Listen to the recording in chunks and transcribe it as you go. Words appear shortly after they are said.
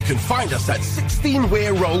can find us at 16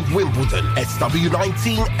 Weir Road, Wimbledon,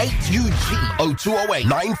 SW19 8UG 0208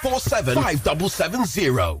 947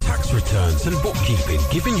 5770. Tax returns and bookkeeping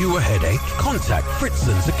giving you a headache? Contact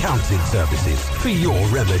Fritzon's Accounting Services for your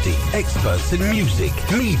remedy. Experts in music,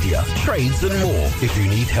 media, trades and more. If you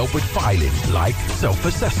need help with filing like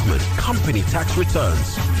self-assessment, company tax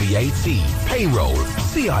returns, VAT, payroll,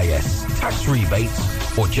 CIS, tax rebates,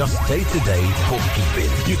 or just day-to-day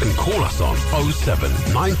bookkeeping, you can call us on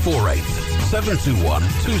 07948 721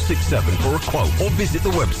 267 for a quote or visit the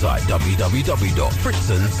website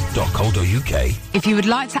www.fritzons.co.uk. If you would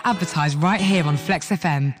like to advertise right here on Flex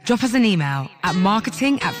FM, drop us an email at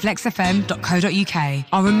marketing@flexfm.co.uk.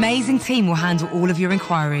 Our amazing team will handle all of your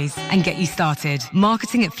inquiries and get you started.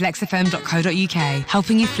 Marketing@flexfm.co.uk,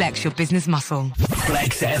 helping you flex your business muscle.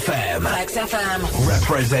 Flex FM. Flex FM.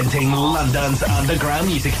 Representing London's underground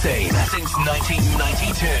music scene since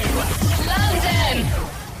 1992. London!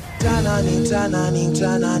 Tananing,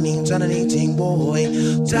 ting boy.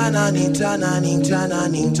 Tananing,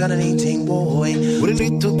 ting boy. With a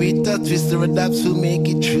little bit of twister and daps will make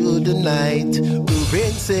it through the night. We're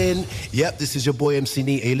rinsing. Yep, this is your boy MC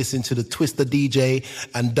Neat. You listen to the Twister DJ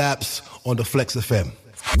and Daps on the Flex FM.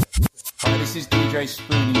 Hi, this is DJ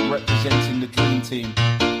Spoonie representing the Dream Team,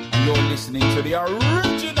 and you're listening to the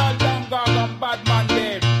original Young Gargan Badman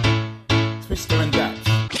Dave, Twister and Daps,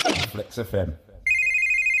 Flex FM.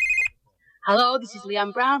 Hello, this is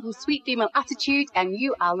Leanne Brown from Sweet Female Attitude, and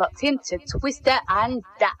you are locked into Twister and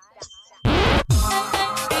Daps.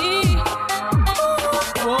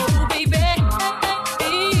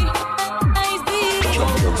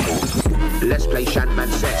 Let's play Shantman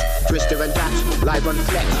sets, Twister and Daps, live on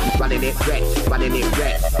Flex, running it red.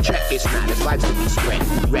 Check this man, there's vibes to be spread,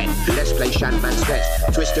 red. Let's play Shantman sets,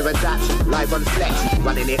 Twister and Daps, live on Flex,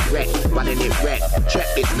 running it red. Check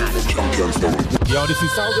this man, there's Yo, this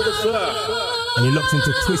is Sound of the Surf, and you're locked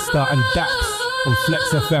into Twister and Daps on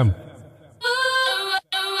Flex FM.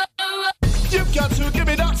 You've got to give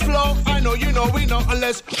me that flow. I know you know we know, and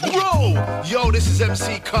let's roll. Yo, this is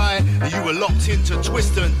MC Kai, and you were locked into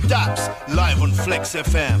Twister and Daps live on Flex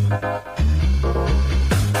FM.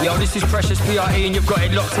 Yo, this is Precious PRE, and you've got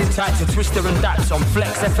it locked in tight to Twister and Daps on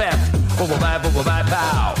Flex FM.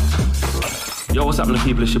 Bow. Yo, what's happening,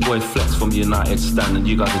 people? It's your boy Flex from United Stand, and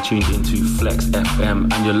you guys are tuned into Flex FM,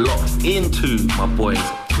 and you're locked into my boys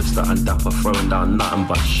Twister and Dapper, throwing down nothing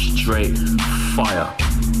but straight fire.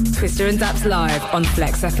 Twister and Daps live on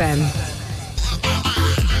Flex FM.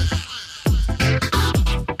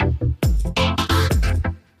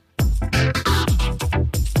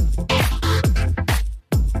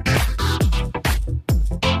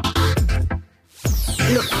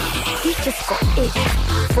 Look, he's just got it.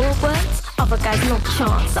 4 words, other guys no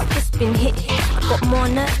chance. I've just been hit. I got more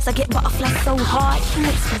nerves, I get butterflies so hard, he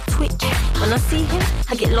makes me twitch. When I see him,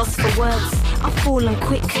 I get lost for words. I've fallen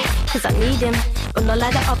quick, cause I need him. But not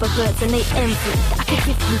like the other birds and they envy. I could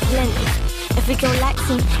give him plenty. Every girl likes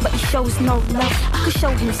him, but he shows no love. I could show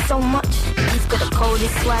him so much. He's got the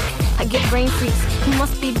coldest swag. I get brain freeze. He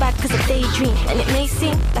must be bad cause I daydream. And it may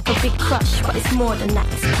seem like a big crush, but it's more than that.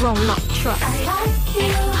 It's grown up trust. I like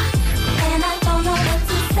you, and I don't know what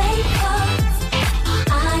to say, cause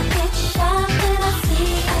I get shy when I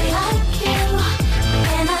see I like you,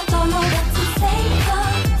 and I don't know what to say,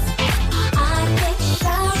 cause I get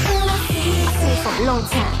shy when I see. I see it from a long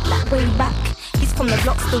time, like way back. He's from the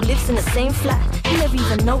block, still lives in the same flat. He never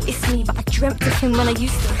even noticed me, but I dreamt of him when I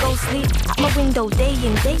used to go sleep. At my window day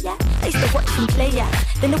in, day out, I used to watch him play out.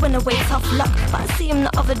 Then it went away, tough luck, but I see him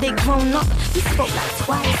the other day grown up. We spoke like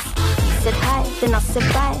twice. He said hi, then I said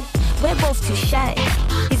bye. We're both too shy.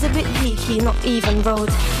 He's a bit geeky, not even road,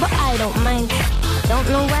 but I don't mind. I don't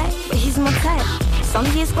know why, but he's my type. Some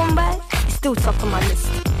years gone by, he's still top of my list.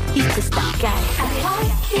 He's just that guy. I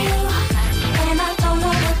like you, and I don't know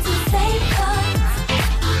what to say, cause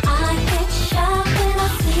I get shy when I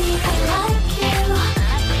see I like you,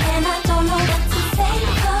 and I don't know what to say,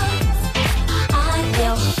 cause I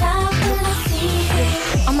get shy when I see you.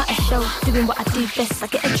 I'm at a show, doing what I do best. I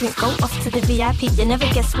get a drink, go off to the VIP. You never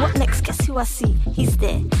guess what next, guess who I see? He's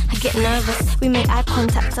there. I get nervous, we make eye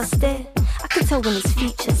contact, I stare. I can tell when his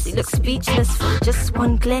features, he looks speechless from just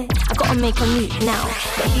one glare. I gotta make a move now,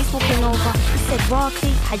 but he's walking over. He said,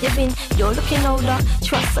 Barkley, how you been? You're looking older.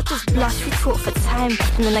 Trust, I just blushed, we talked for time,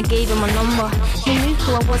 and then I gave him a number. He knew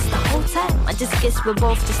who I was the whole time. I just guess we're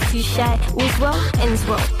both just too shy. All's well, ends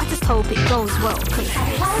well. I just hope it goes well, cause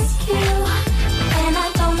I like you, and I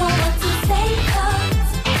don't know what to say, cause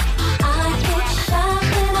I get shy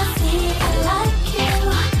when I see I like you,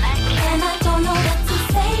 and I don't know what to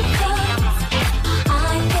say, cause I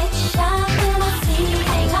get shy when I see I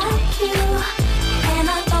like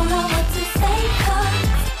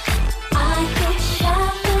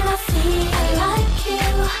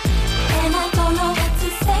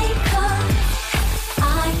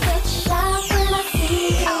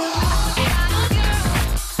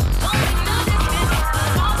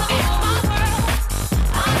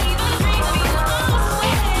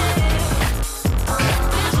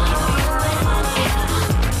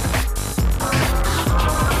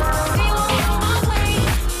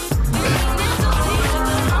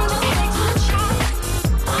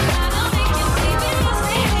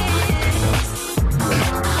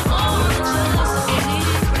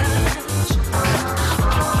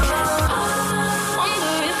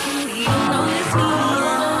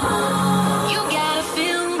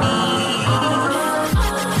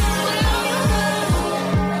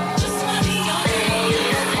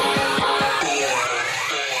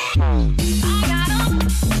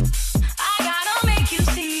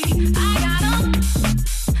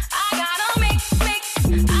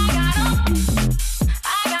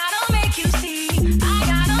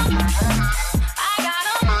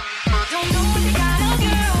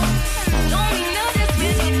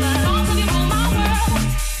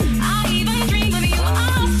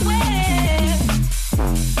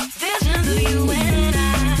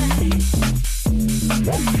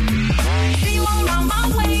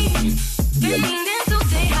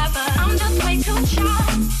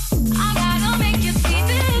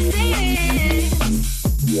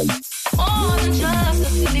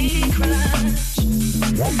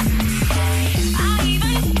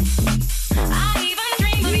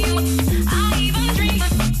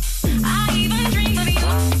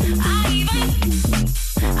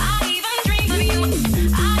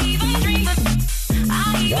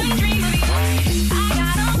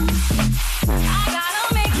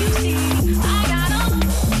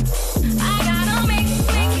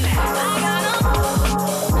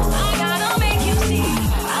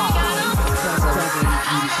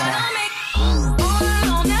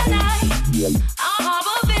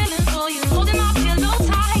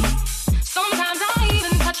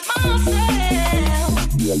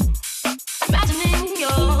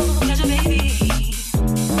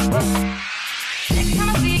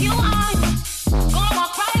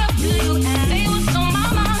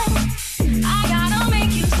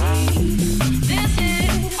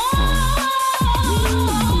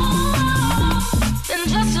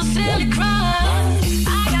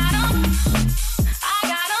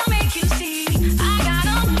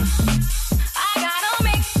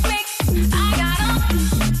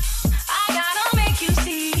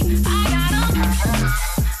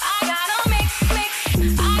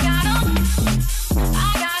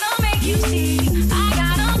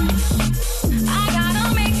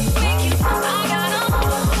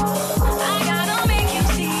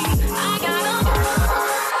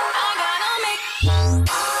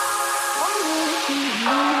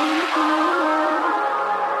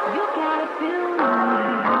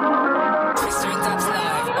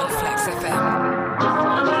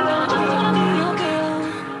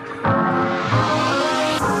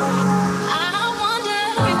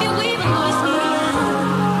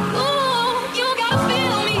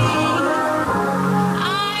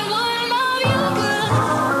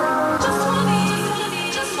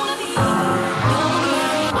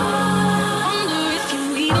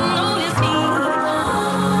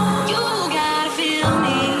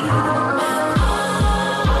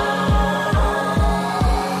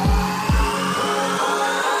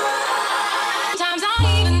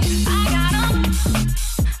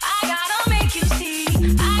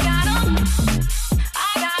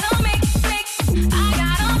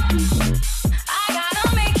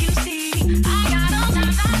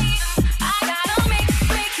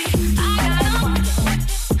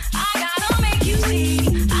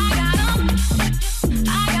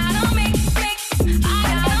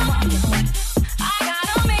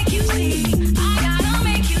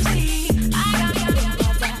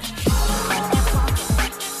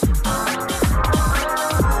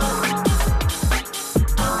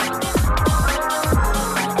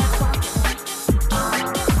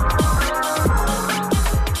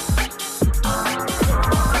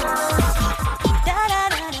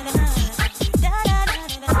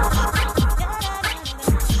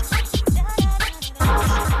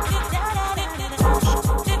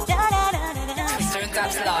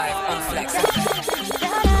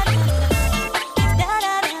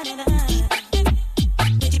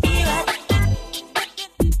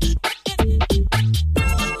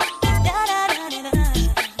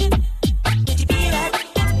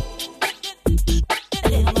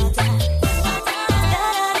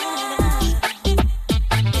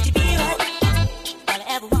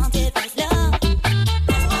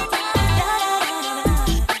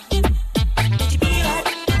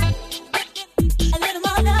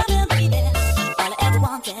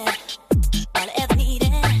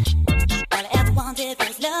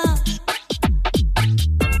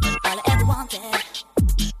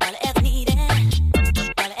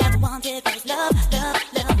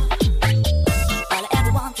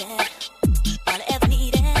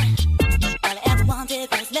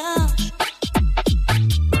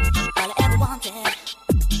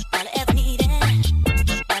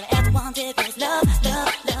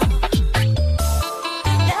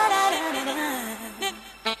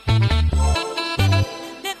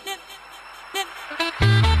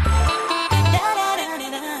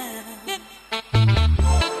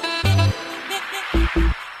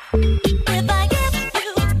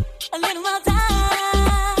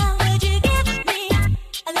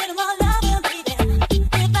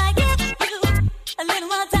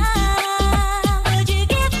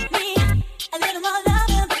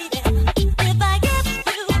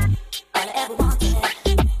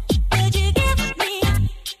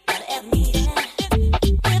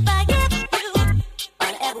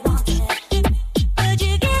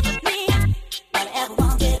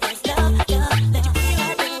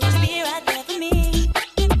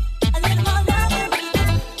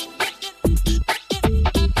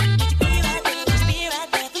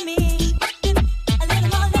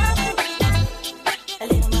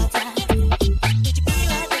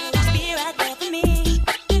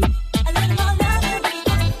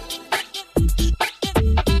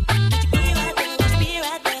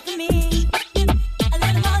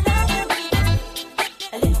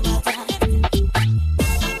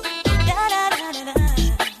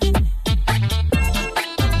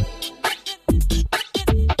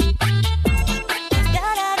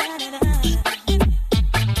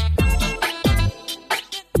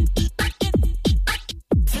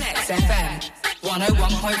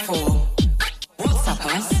 101.4. WhatsApp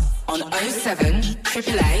us on 07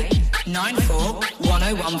 888 94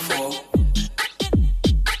 1014.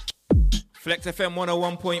 Flex FM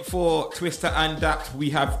 101.4, Twister and Dapt,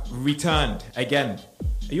 we have returned again.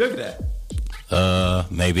 Are you over there?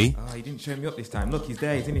 Maybe. Oh, he didn't show me up this time. Look, he's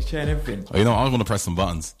there. He's in his chair and everything. Oh, you know, I want to press some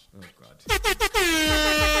buttons. Oh, God.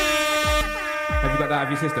 Have you got that out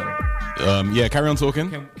of your system? Yeah, carry on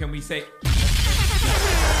talking. Can we say...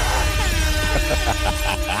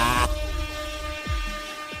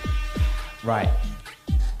 Right.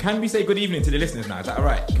 Can we say good evening to the listeners now? Is that all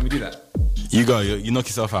right? Can we do that? You go. You knock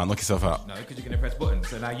yourself out. Knock yourself out. No, because you're going to press buttons.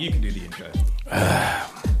 So now you can do the intro.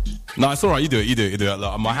 No, it's all right. You do it.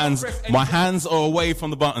 Look, my hands are away from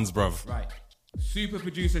the buttons, bruv. Right. Super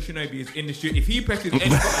producer Shinobi is in the studio. If he presses any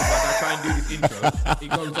buttons while I try and do this intro, it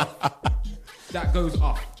goes off. That goes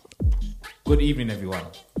off. Good evening, everyone.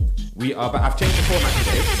 We are back. I've changed the format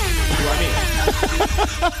today. You know what I mean?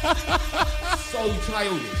 So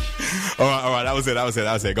childish. All right. That was it.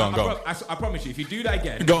 Go on. I promise you, if you do that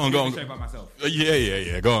again, go on. I'll show by myself.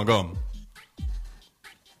 Yeah. Go on.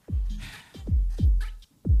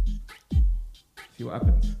 See what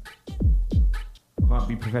happens. Can't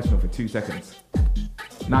be professional for 2 seconds.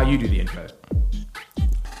 Now you do the intro.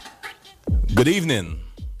 Good evening.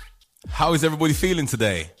 How is everybody feeling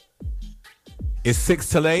today? It's 6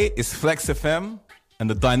 till 8. It's Flex FM, and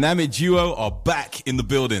the dynamic duo are back in the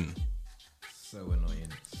building. So annoying.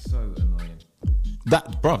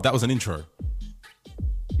 That was an intro.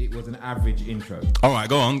 It was an average intro. All right,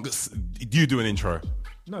 go on. You do an intro.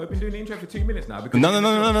 No, I've been doing the intro for 2 minutes now. Because No.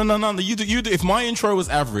 You do. If my intro was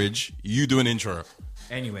average, you do an intro.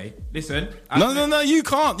 Anyway, listen. No. You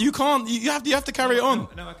can't. You have to carry it on.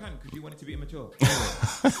 No, I can because you want it to be immature. Anyway.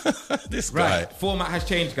 This guy. Right, format has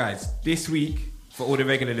changed, guys. This week, for all the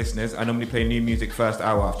regular listeners, I normally play new music first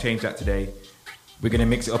hour. I've changed that today. We're gonna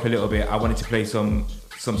mix it up a little bit. I wanted to play some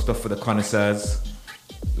stuff for the connoisseurs,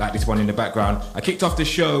 like this one in the background. I kicked off the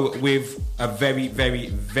show with a very, very,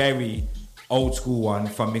 very old school one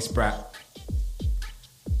from Miss Bratt,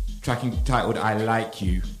 track entitled "I Like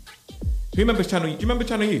You." Who remembers Channel U? Do you remember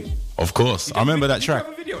Channel U? Of course, I remember that track.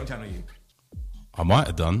 Did you have a video on Channel U? I might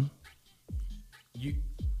have done.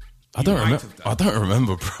 I don't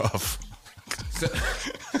remember, bruv. So,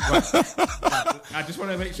 right, I just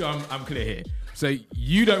want to make sure I'm clear here. So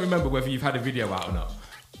you don't remember whether you've had a video out or not?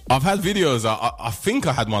 I've had videos. I think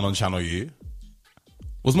I had one on Channel U.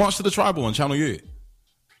 Was March to the Tribal on Channel U?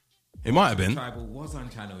 It might have been. Tribal was on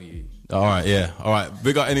Channel U. All right, yeah. All right.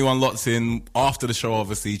 Big up anyone locked in after the show,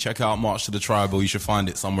 obviously. Check out March to the Tribal. You should find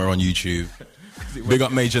it somewhere on YouTube. Big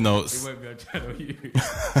up Major Notes. It won't be on Channel U.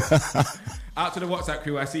 Out to the WhatsApp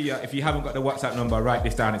crew. I see you. If you haven't got the WhatsApp number, write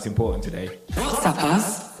this down. It's important today. WhatsApp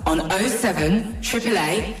us on 07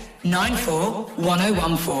 888 94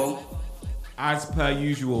 1014. As per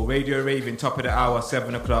usual, Radio Raving, top of the hour,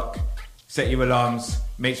 7 o'clock. Set your alarms.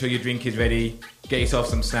 Make sure your drink is ready. Get yourself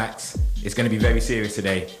some snacks. It's going to be very serious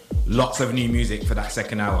today. Lots of new music for that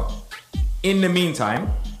second hour. In the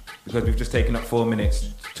meantime, because we've just taken up 4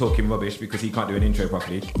 minutes talking rubbish because he can't do an intro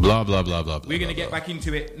properly. Blah, blah, blah, blah. We're going to get back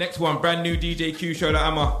into it. Next one, brand new DJ Q show that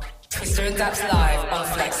I'm on. Twister and Daps live on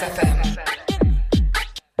Flex FM.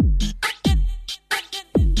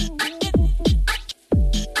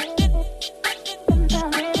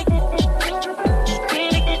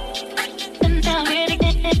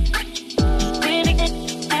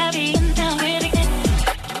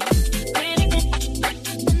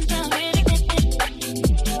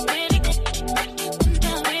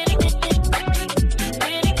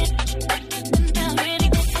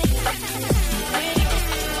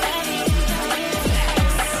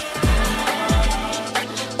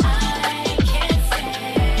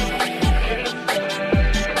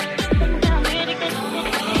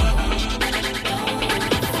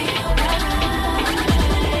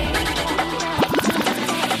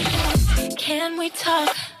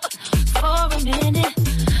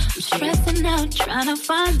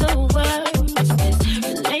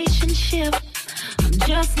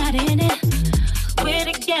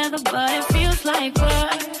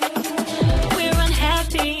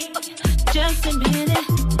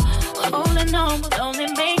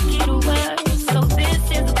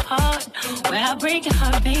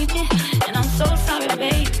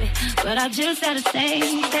 Just gotta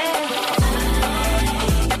say that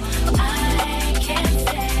I can't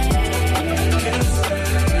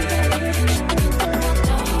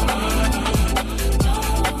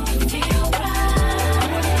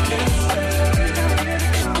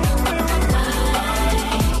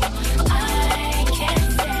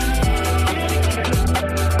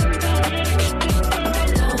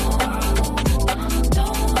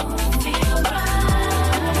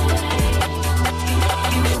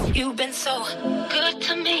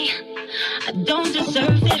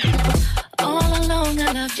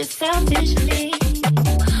loved you selfishly.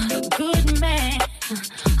 A good man,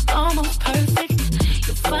 almost perfect.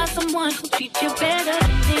 You'll find someone who'll treat you better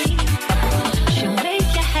than me. She'll make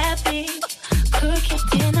you happy, cook your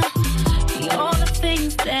dinner, be all the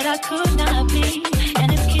things that I could not be.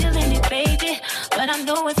 And it's killing it, baby, but I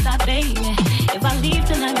know it's not, baby. If I leave,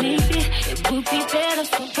 then I leave it. It would be better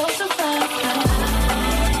for both of us.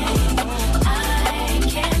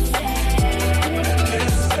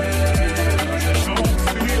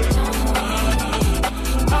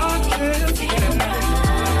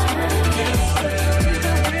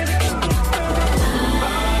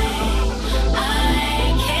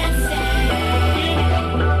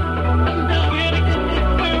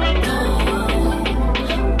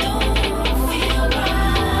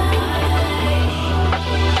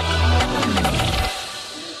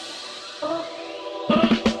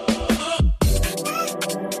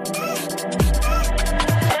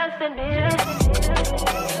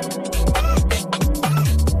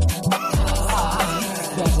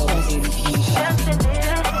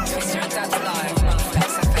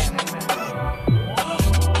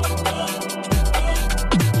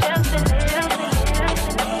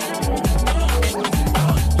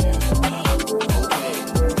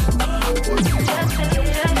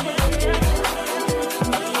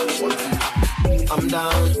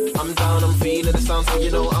 So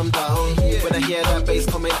you know I'm down. When I hear that bass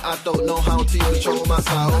coming, I don't know how to control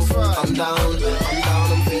myself. I'm down,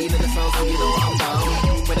 I'm feeling the sound, so you know I'm down.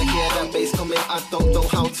 When I hear that bass coming, I don't know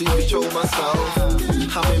how to control myself.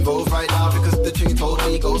 I'm involved right now because the tune told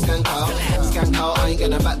me go skank out. Skank out, I ain't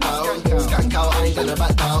gonna back down. Skank out, I ain't gonna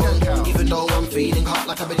back down. Even though I'm feeling hot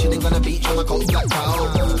like a bitch, ain't gonna beat you, my coat's blacked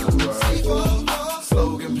out.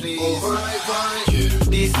 Slogan please.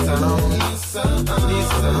 This sound, I'm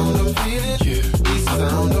feeling. This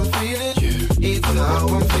sound, I'm feeling. It's how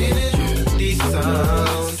I'm feeling. This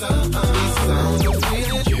sound, I'm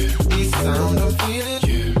feeling. This sound, I'm feeling.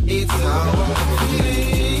 It's how I'm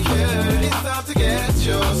feeling. Yeah, it's time to get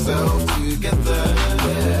yourself together.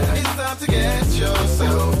 Yeah, it's time to get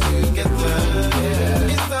yourself together.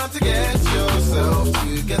 Yeah, it's time to get yourself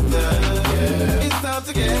together. Yeah, it's time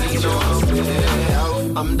to get yourself together.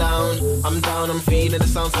 I'm down, I'm feeling the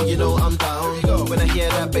sound, so you know I'm down. When I hear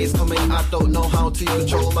that bass coming, I don't know how to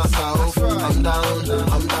control myself. I'm down,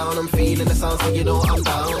 I'm feeling the sound, so you know I'm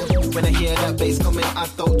down. When I hear that bass coming, I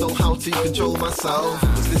don't know how to control myself.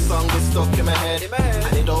 Cause this song is stuck in my head,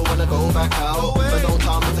 and I don't wanna go back out. But don't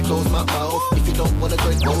tell me to close my mouth. If you don't wanna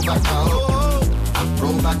join, roll back out.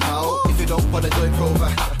 Roll back out. If you don't wanna join, roll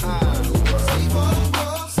back out.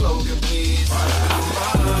 Slogan please.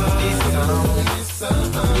 This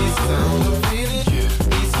sound, I'm feeling.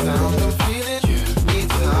 This sound, I'm feeling.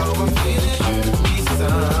 It's how I'm feeling. This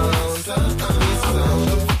sound, this sound,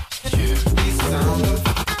 this sound,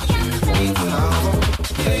 it's how I'm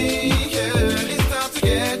feeling. Yeah, it's time to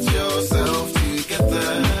get yourself together.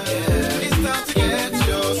 Yeah, it's time to get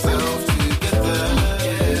yourself together.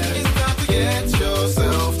 Yeah, it's time to get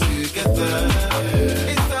yourself together.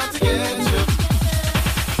 Yeah, it's time to get your.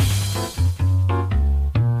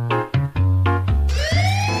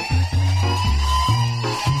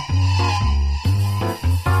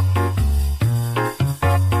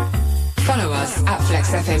 Follow us at Flex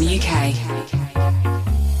FM UK.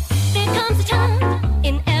 There comes a time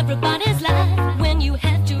in everybody's life when you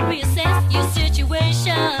have to reassess your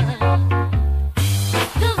situation.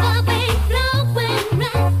 The vibe ain't flowing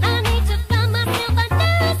right. I need to find myself a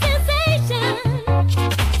new sensation.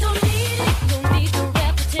 Don't need the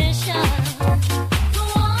repetition.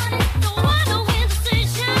 Don't want no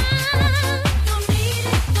indecision.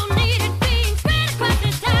 Don't need it being spread across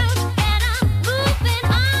this town. And I'm moving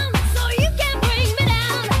on, so you can bring me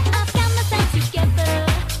down. I've got myself together.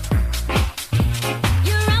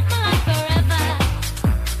 You're out my life forever.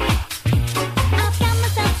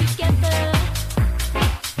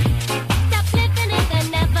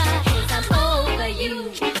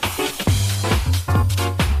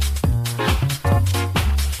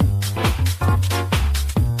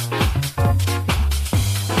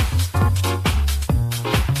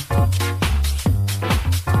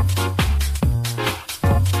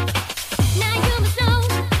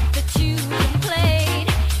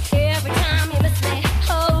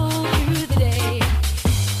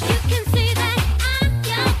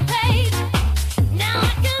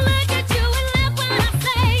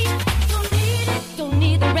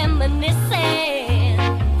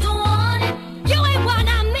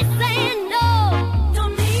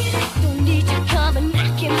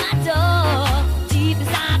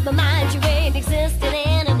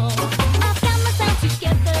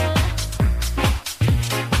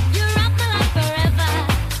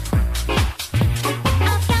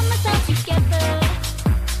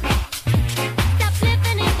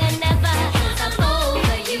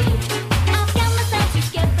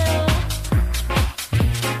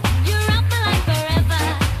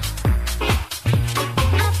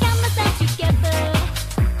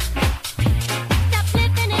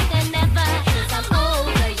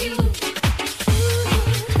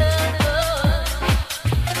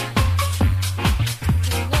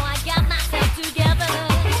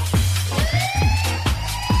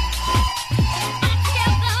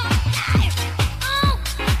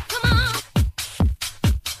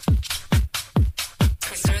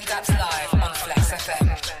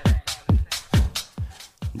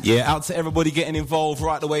 Yeah, out to everybody getting involved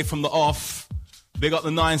right away from the off. Big up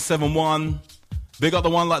the 971. Big up the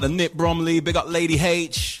one like the Nip Bromley. Big up Lady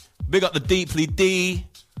H. Big up the Deeply D.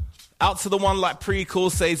 Out to the one like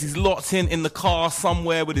Precool says he's locked in the car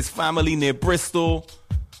somewhere with his family near Bristol.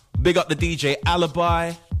 Big up the DJ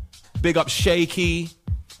Alibi. Big up Shaky.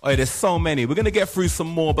 Oh, yeah, there's so many. We're going to get through some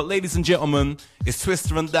more. But ladies and gentlemen, it's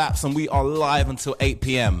Twister and Daps and we are live until 8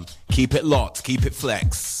 p.m. Keep it locked. Keep it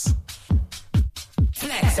flex.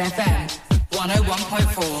 Flex FM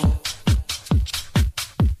 101.4.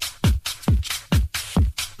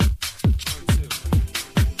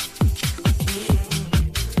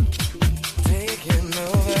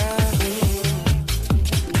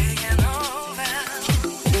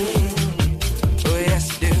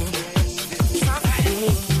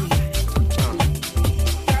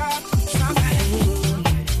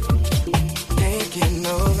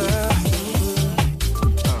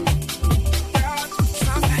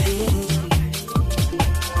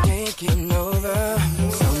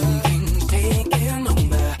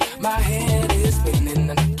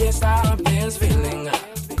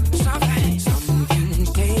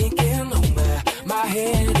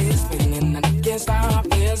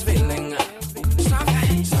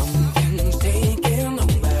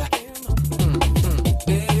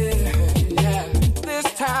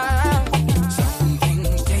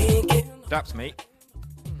 Daps, mate.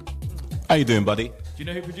 How you doing, buddy? Do you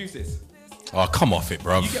know who produced this? Oh, come off it,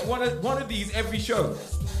 bruv. You get one of these every show.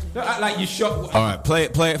 Don't act like you shot. All right, play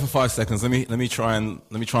it for 5 seconds. Let me try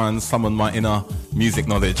and summon my inner music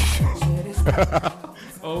knowledge.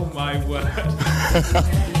 Oh my word.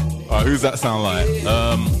 All right, who's that sound like?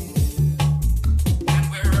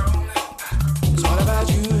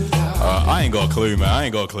 I ain't got a clue, man. I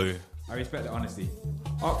ain't got a clue. I respect the honesty.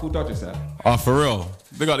 Artful Dodger, sir. Oh, for real?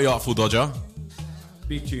 They got the Artful Dodger.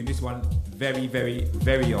 Big tune. This one, very, very,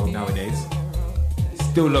 very old nowadays.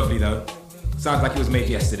 Still lovely though. Sounds like it was made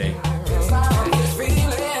yesterday.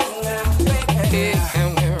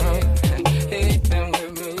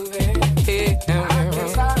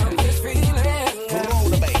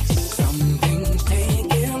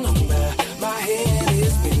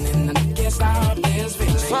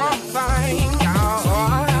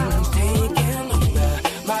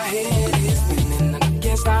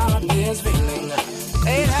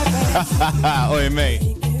 Oi, mate.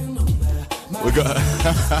 We got.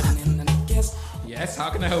 Yes, how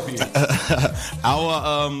can I help you?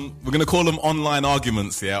 We're gonna call them online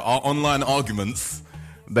arguments. Yeah, our online arguments.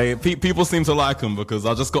 People seem to like them because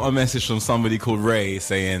I just got a message from somebody called Ray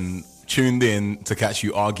saying tuned in to catch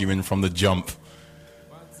you arguing from the jump.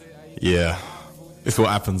 Yeah, it's what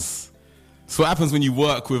happens. It's what happens when you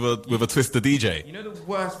work with a Twister DJ. You know the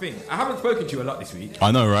worst thing? I haven't spoken to you a lot this week.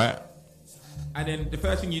 I know, right? And then the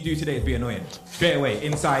first thing you do today is be annoying. Straight away,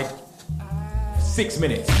 inside 6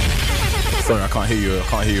 minutes. Sorry, I can't hear you. I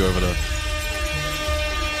can't hear you over there.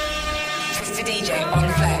 Twister DJ on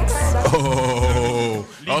Flex. Oh,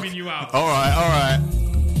 leaving you out. All right, all right.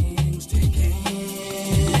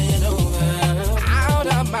 Out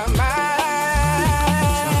of my mind.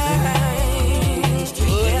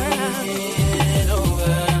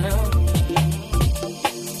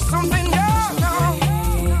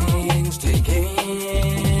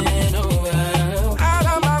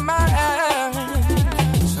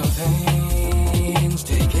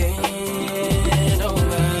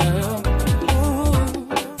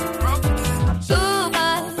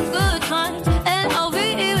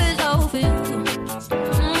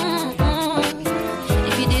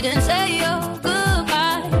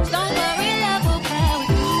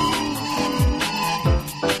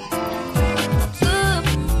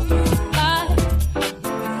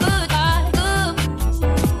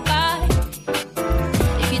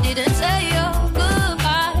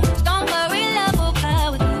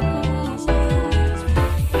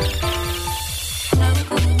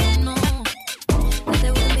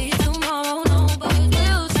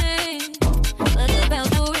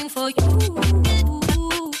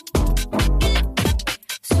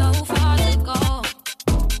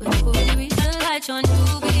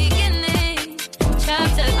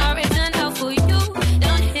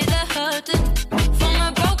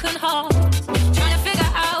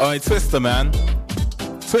 Twister, man.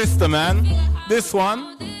 Twister, man. This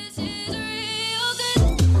one.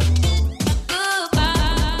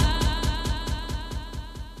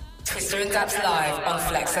 Twister and Daps live on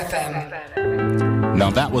Flex FM.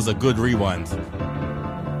 Now that was a good rewind.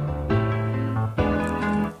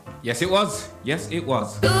 Yes, it was. Yes, it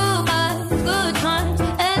was. Good times,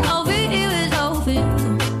 and over you is over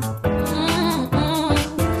you.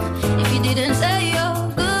 If you didn't say your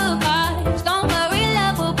goodbyes, don't worry,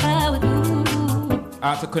 love will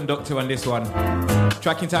Out to Conductor on this one.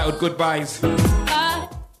 Track entitled Goodbyes.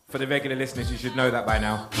 For the regular listeners, you should know that by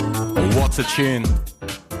now. What a tune.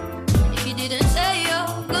 If you didn't say your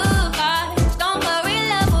goodbyes, don't worry,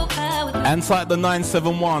 love will pair with Inside the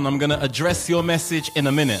 971, I'm going to address your message in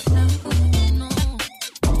a minute.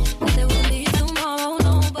 there will be tomorrow,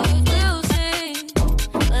 no birds will sing,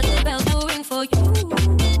 but the bells will ring for you.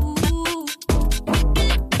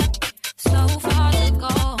 So far to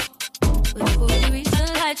go, before you reach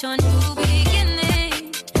the light, your new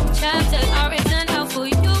beginning. Chapters are written out for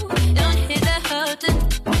you. Don't hear the hurting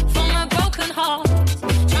from a broken heart.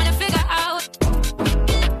 Trying to figure out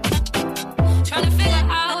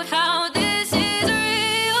how this is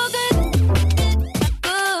real good.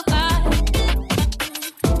 Goodbye.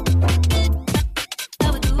 I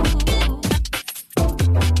would do.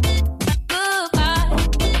 Goodbye.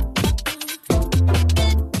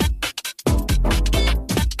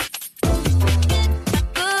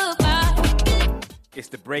 Goodbye. It's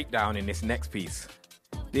the breakdown in this next piece.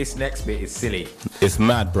 This next bit is silly. It's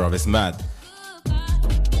mad, bruv. It's mad.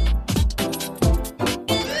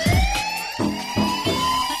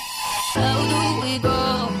 How do we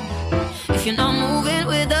go if you're not moving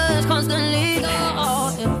with us constantly?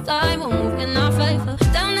 If time will move in our favor,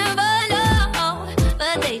 they'll never know.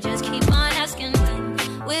 But they just keep on asking when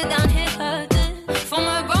we're down here hurting from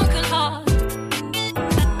a broken heart.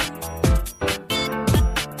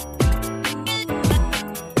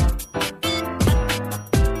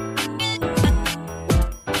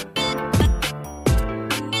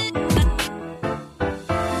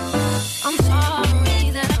 I'm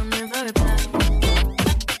sorry that I never replied.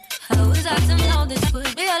 How was I to know this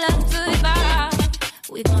would be a last goodbye?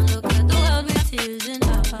 We gon' look at the world with tears in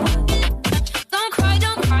our eyes. Don't cry,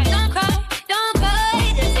 don't cry, don't cry, don't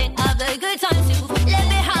cry. Just say all the good times you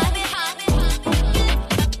left behind. Don't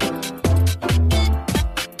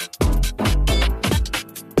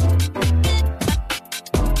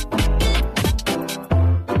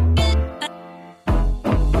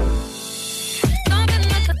get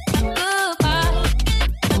like a goodbye. Don't get like a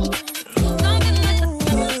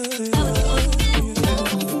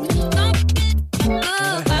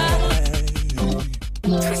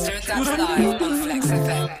Twister and Dabs live on Flex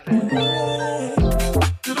FM.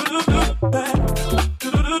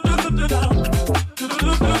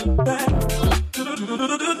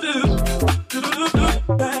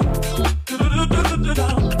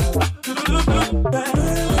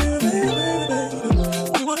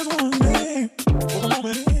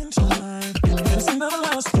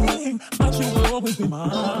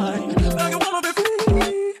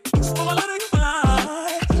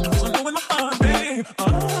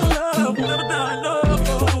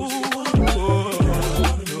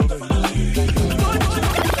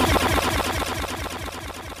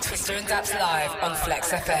 Twister and Dabs live on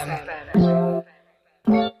Flex FM.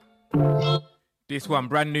 This one,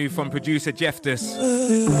 brand new from producer Jeftus.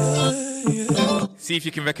 See if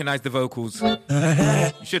you can recognize the vocals. You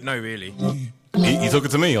should know, really. You talking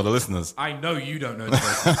to me or the listeners? I know you don't know the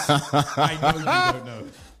vocals. I know you don't know.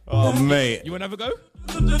 Oh, mate. You want to have a go?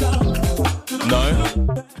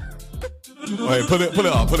 No. Wait, pull it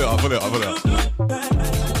up.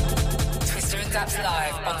 Twister and Dabs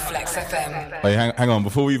live on Flex FM. Wait, hang on.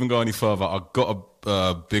 Before we even go any further, I've got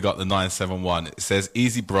to big up the 971. It says,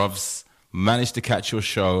 Easy bruvs, managed to catch your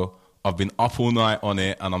show. I've been up all night on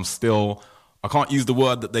it, and I can't use the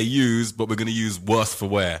word that they use, but we're going to use worse for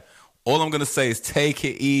wear. All I'm going to say is take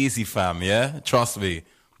it easy, fam, yeah? Trust me.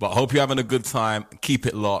 But I hope you're having a good time. Keep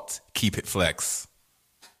it locked. Keep it flex.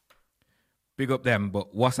 Big up them,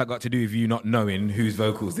 but what's that got to do with you not knowing whose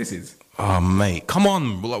vocals this is? Oh, mate. Come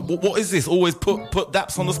on. Like, what is this? Always put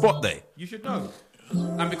Daps on the spot there. You should know.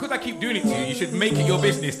 And because I keep doing it to you, you should make it your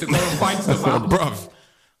business to go and find stuff out. Bruv.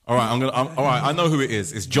 All right, all right, I know who it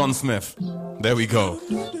is. It's John Smith. There we go.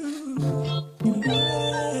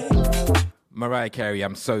 Mariah Carey,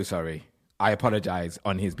 I'm so sorry. I apologize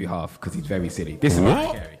on his behalf because he's very silly. This is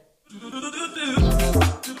Mariah Carey.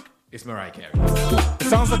 It's Mariah Carey. It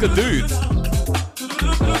sounds like a dude.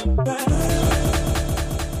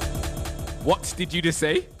 What did you just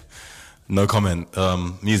say? No comment.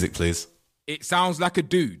 Music, please. It sounds like a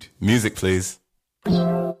dude. Music, please.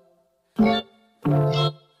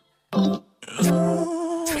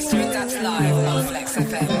 Twister and Dabs live on Flex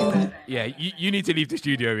FM. Yeah, you need to leave the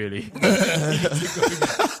studio, really.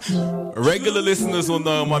 Regular listeners will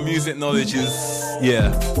know my music knowledge is,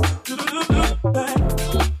 yeah.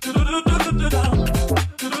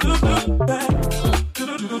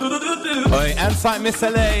 Oi, Ansight Miss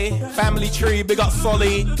LA, Family Tree, big up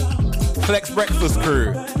Solly, Flex Breakfast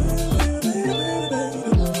Crew.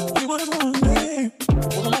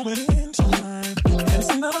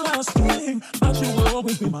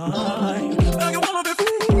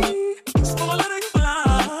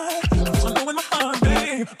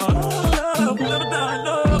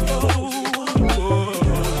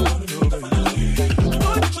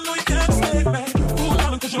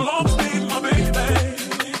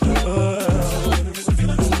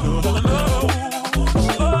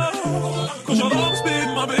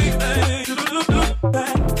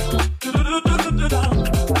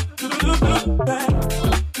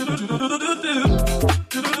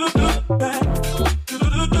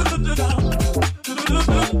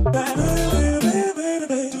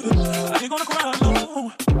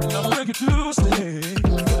 you stay.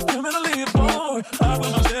 You're in a lead, boy. I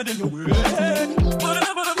will not stand in your way. But it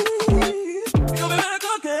never leaves. You'll be back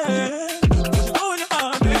again. Cause you know you're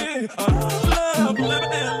on me. Love will never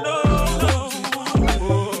end. No, no.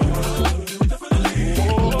 Definitely.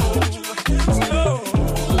 No.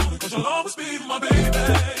 Cause you'll always be my baby.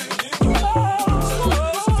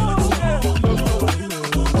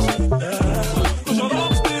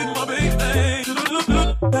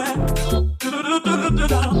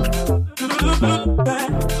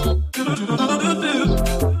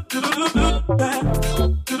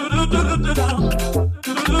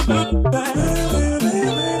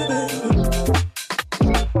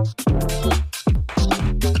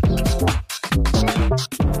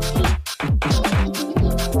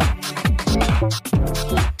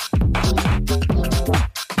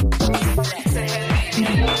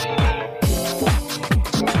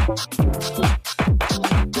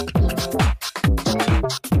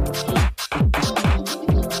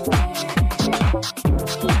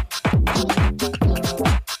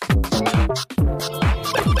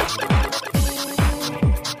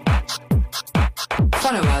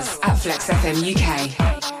 Follow us at Flex FM UK.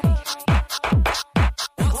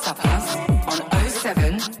 WhatsApp us on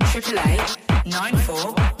 07 888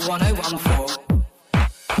 94 1014.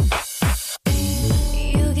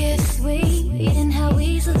 You get sweet and how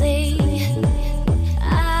easily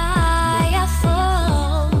I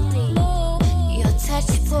fall. Your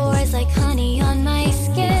touch pours like honey on my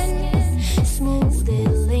skin. Smooth it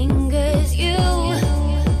lingers. You,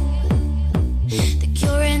 the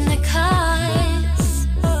cure in the cause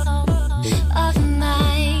of my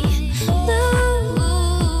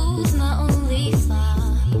blues, my only flaw.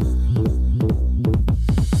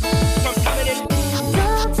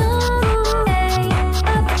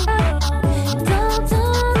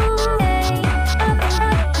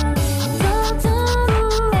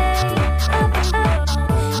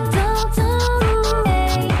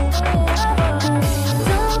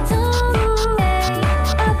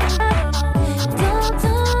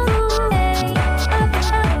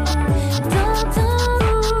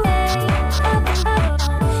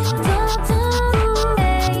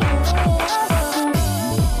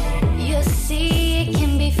 You see, it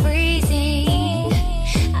can be freezing.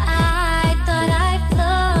 I thought I'd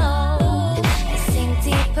float. I sink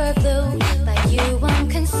deeper blue, but you won't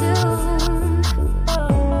consume.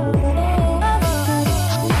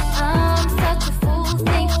 I'm such a fool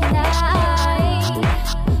thinking I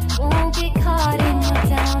won't get caught in your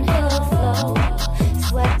downhill flow.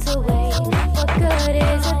 Swept away for good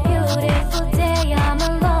is a beautiful day. I'm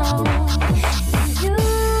alone. You,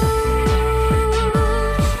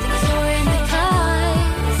 the cure in the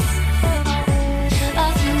cause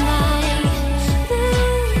of my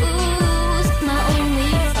blues, my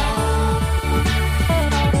only fault.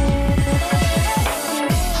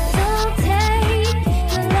 Don't take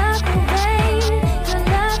your love away, your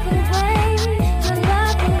love away, your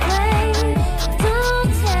love away.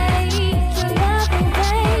 Don't take your love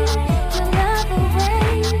away, your love away,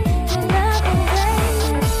 your love away.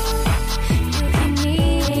 You keep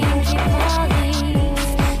needing, keep calling,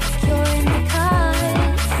 cure in the cause.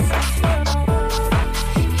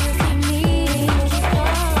 You keep needing, keep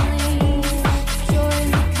calling, cure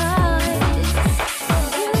in the cause.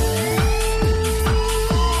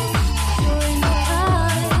 Cure in the cause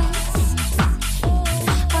of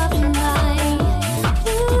my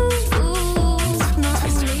blues, my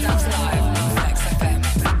only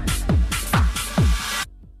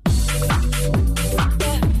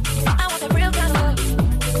I want the real kind of love.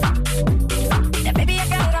 Yeah, baby, I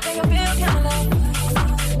got it. I pay your bill kind of love.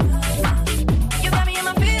 You got me in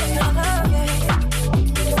my feelings kind of love, yeah.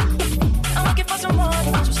 I'm looking for someone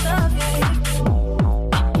to want your stuff, yeah.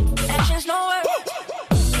 Actions, no words.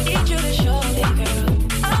 Need you to show me, girl.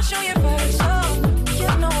 I'll show you first, so you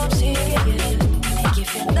know I'm serious. Make you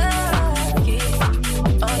feel lucky.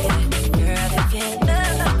 Oh, yeah. Girl, if you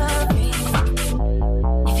love me,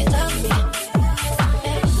 if you love me,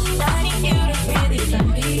 I need you to really love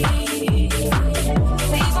me.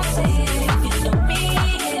 Please don't say it if you don't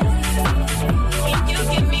mean it. Can you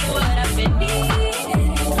give me what I've been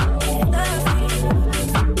needing? Love me.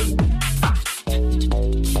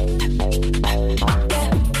 Yeah,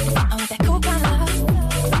 I want that cool kind of love.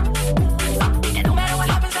 And no matter what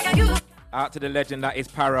happens, I got you. Out to the legend that is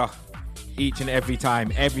Para. Each and every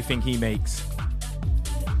time, everything he makes.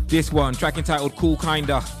 This one, track entitled Cool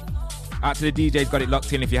Kinda. Out to the DJs, got it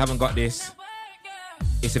locked in. If you haven't got this,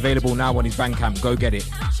 it's available now on his Bandcamp. Go get it.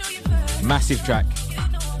 Massive track.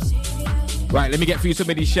 Right, let me get through some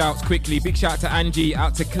of these shouts quickly. Big shout out to Angie,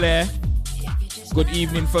 out to Claire. Good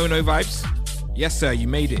evening, Phono Vibes. Yes, sir, you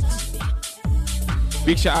made it.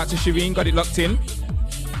 Big shout out to Shireen, got it locked in.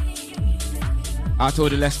 Out to all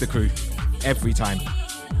the Leicester crew, every time.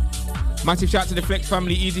 Massive shout out to the Flex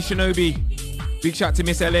family, Easy Shinobi. Big shout out to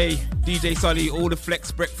Miss LA, DJ Sully, all the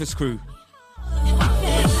Flex breakfast crew.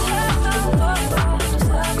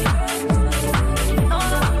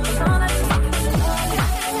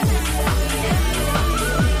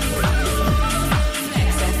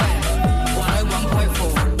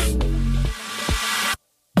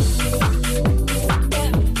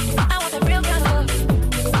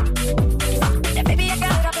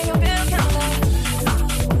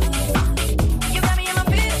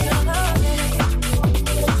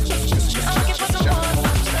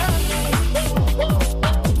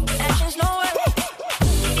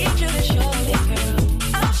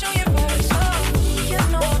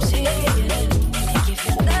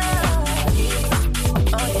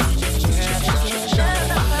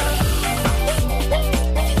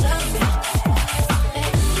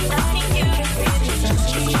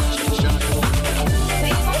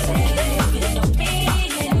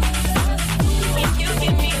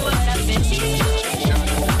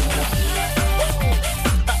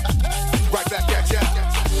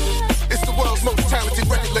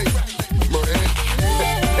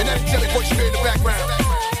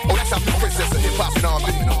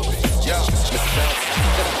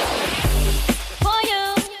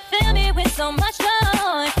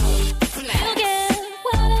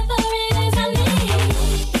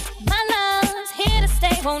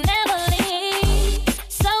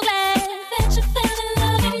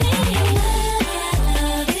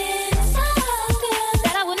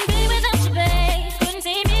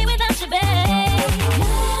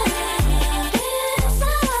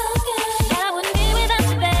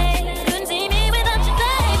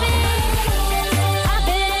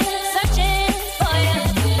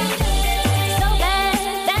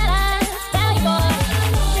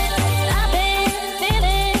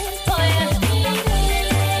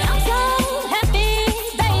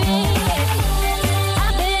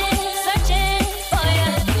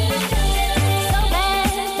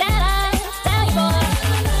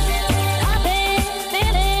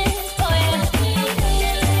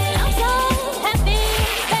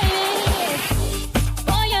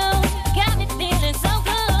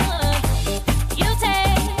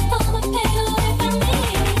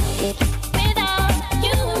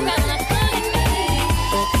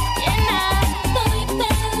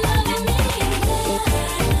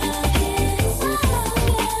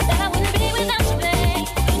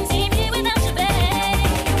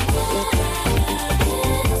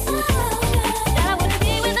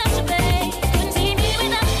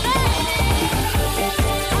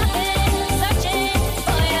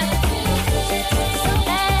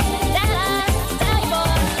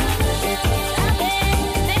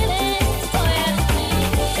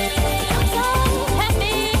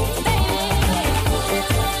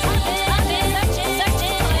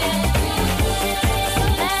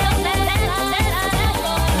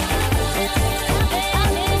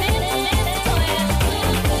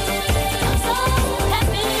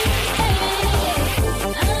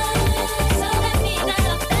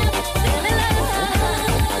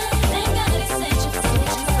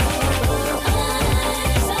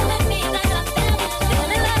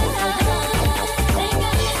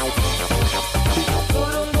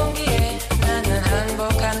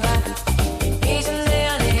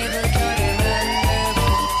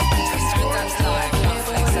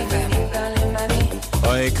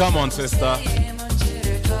 Come on, sister.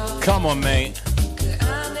 Come on, mate.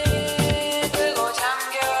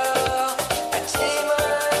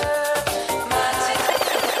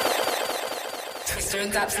 Twister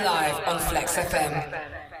and Daps live on Flex FM.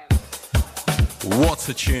 What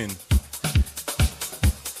a tune.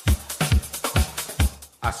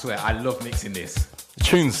 I swear, I love mixing this. The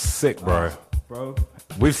tune's sick, bro. Bro.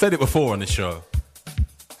 We've said it before on the show.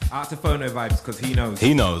 Out to Phono Vibes, because he knows.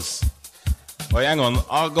 He knows. Wait, hang on.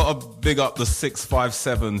 I've got to big up the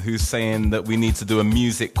 657 who's saying that we need to do a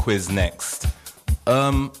music quiz next.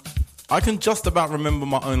 I can just about remember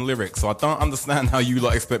my own lyrics, so I don't understand how you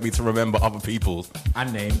lot expect me to remember other people's.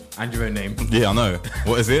 And name. And your own name. Yeah, I know.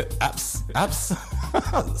 What is it? Apps?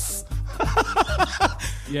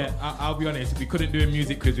 Yeah, I'll be honest. We couldn't do a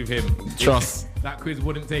music quiz with him. Trust. That quiz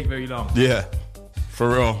wouldn't take very long. Yeah,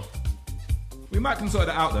 for real. We might can sort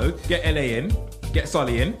that out, though. Get LA in. Get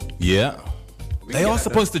Solly in. Yeah. They are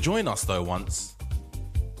supposed to join us though once.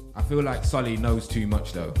 I feel like Solly knows too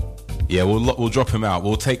much though. Yeah, we'll drop him out.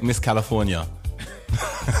 We'll take Miss California.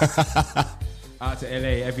 Out to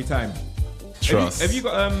LA every time. Trust. Have you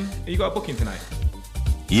got a booking tonight?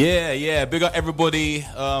 Yeah. Big up everybody.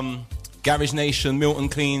 Garage Nation, Milton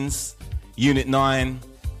Keynes, Unit 9,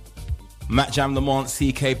 Matt Jam Lamont,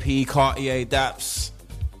 CKP, Cartier, Daps.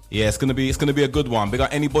 Yeah, it's gonna be a good one. Big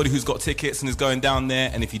up anybody who's got tickets and is going down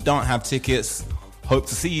there. And if you don't have tickets, hope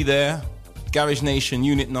to see you there. Garage Nation,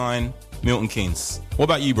 Unit 9, Milton Keynes. What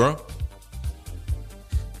about you, bro?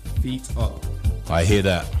 Feet up. I hear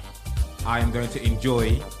that. I am going to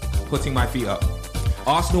enjoy putting my feet up.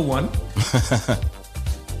 Arsenal won.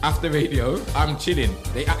 After radio, I'm chilling.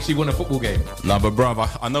 They actually won a football game. Nah, but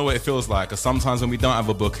bruv, I know what it feels like. Because sometimes when we don't have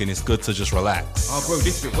a booking, it's good to just relax. Oh, bro,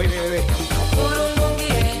 this bit. Wait.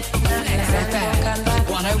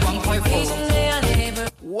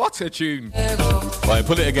 101.4. What a tune. Right,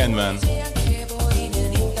 put it again, man.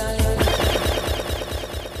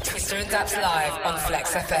 Twister and Daps live on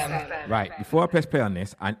Flex FM. Right, before I press play on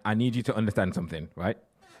this, I need you to understand something, right?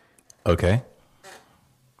 Okay.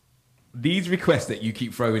 These requests that you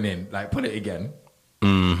keep throwing in, like, put it again.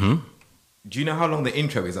 Mm-hmm. Do you know how long the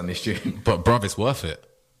intro is on this tune? But, bruv, it's worth it.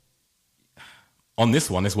 On this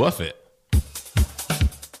one, it's worth it.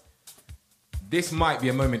 This might be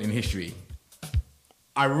a moment in history.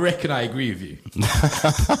 I reckon I agree with you.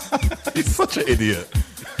 He's such an idiot.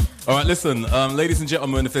 All right, listen, ladies and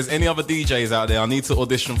gentlemen, if there's any other DJs out there, I need to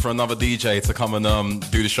audition for another DJ to come and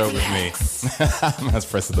do the show with me. Man's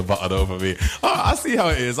pressing the button over me. Oh, I see how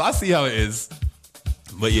it is.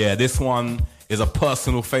 But yeah, this one is a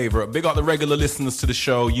personal favorite. Big up the regular listeners to the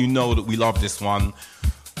show. You know that we love this one.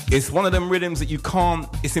 It's one of them rhythms that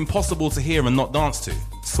it's impossible to hear and not dance to.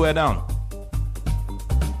 Swear down.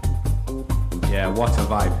 Yeah, what a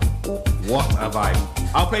vibe.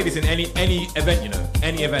 I'll play this in any event, you know.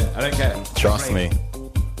 Any event. I don't care. Trust me.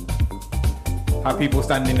 Have people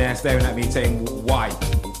standing there staring at me saying, why?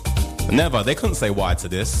 Never. They couldn't say why to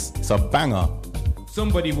this. It's a banger.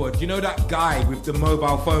 Somebody would. You know that guy with the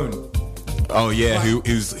mobile phone? Oh, yeah, who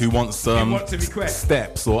wants to request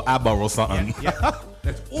steps or ABBA or something. Yeah.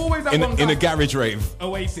 There's always that one guy. In a garage rave.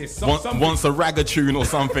 Oasis. Wants a ragga tune or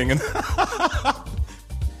something.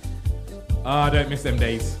 I don't miss them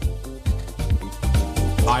days.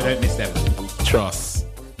 I don't miss them. Trust.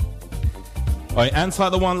 All right, Anti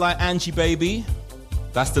the one like Angie Baby.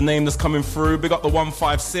 That's the name that's coming through. Big up the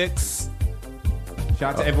 156.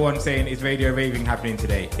 Shout out to everyone saying it's radio raving happening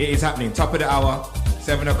today. It is happening. Top of the hour,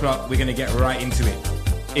 7 o'clock. We're going to get right into it.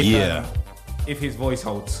 If his voice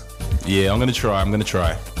holds. Yeah, I'm going to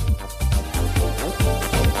try.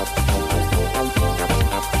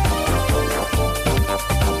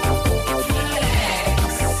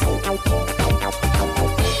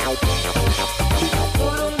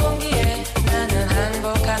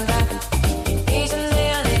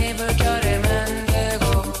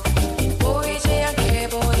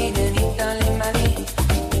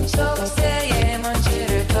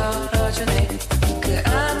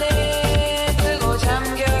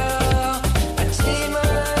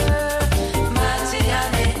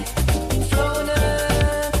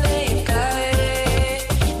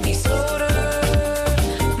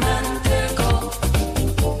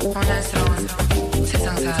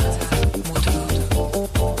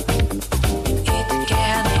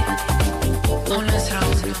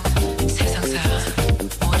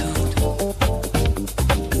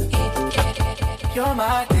 You're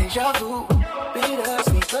my deja vu,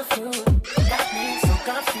 bittersweet perfume. Got me so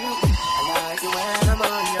confused. I like it when I'm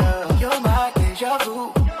on you. You're my deja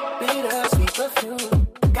vu, bittersweet perfume.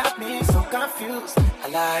 Got me so confused. I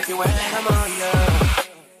like it when I'm on you.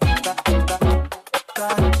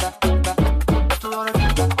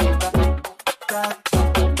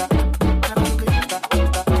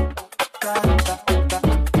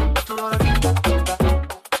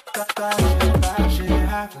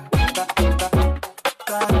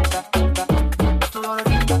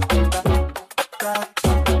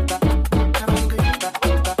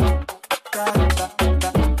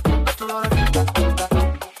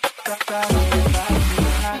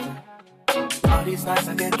 All these nights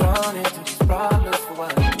I get drawn into these problems for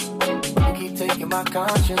what? You keep taking my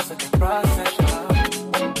conscience, I can process your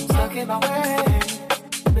love. Stuck in my way,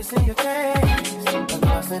 missing your face, I'm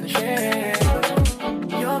lost in the shade.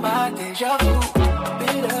 You're my deja vu,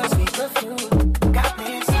 bittersweet perfume. Got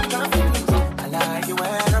me so confused. I like you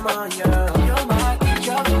when I'm on you. You're my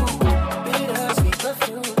deja vu, bittersweet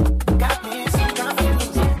perfume. Got me so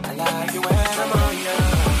confused. I like you when I'm on you.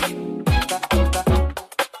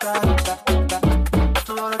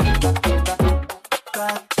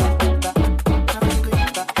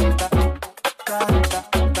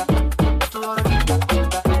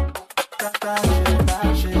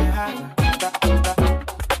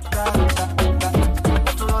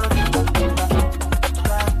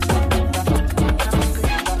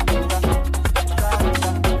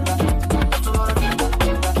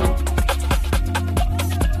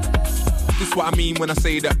 This what I mean when I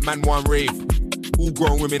say that man one rave. All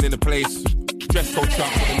grown women in the place. Dress code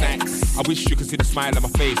sharp for the night. I wish you could see the smile on my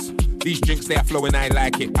face. These drinks they are flowing, I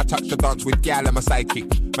like it. I touch the dance with gal and my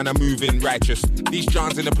sidekick. Man, I'm moving righteous. These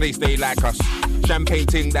Johns in the place, they like us. Champagne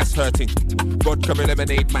ting, that's hurting. Vodka and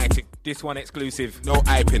lemonade, my ting. This one exclusive. No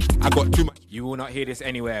hyping. I got too much. You will not hear this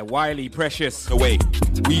anywhere. Wiley, Precious. Away.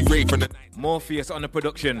 We rave from the night. Morpheus on the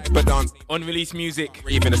production. But dance. Unreleased music.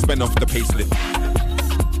 Raving to spend off the payslip.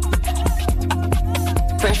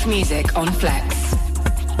 Fresh music on Flex.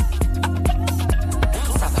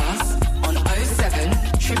 WhatsApp us on 07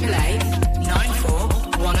 888 94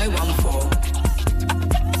 1014.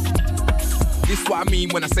 This what I mean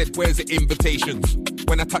when I said where's the invitations?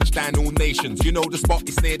 When I touch down all nations. You know the spot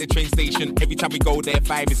is near the train station. Every time we go there,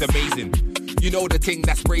 vibe is amazing. You know the thing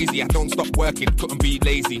that's crazy. I don't stop working, couldn't be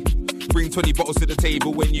lazy. Bring 20 bottles to the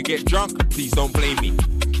table when you get drunk. Please don't blame me.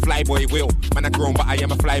 Flyboy will. Man, I grown, but I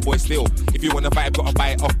am a flyboy still. If you want a vibe, gotta buy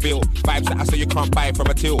it off bill. Vibes that I so you can't buy it from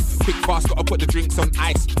a till. Quick fast, gotta put the drinks on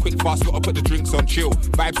ice. Quick fast, gotta put the drinks on chill.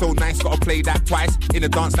 Vibe so nice, gotta play that twice. In a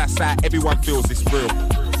dance that's sad, everyone feels it's real.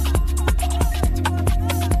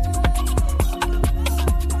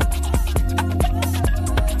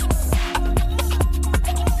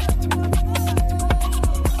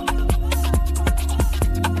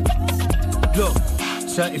 Look,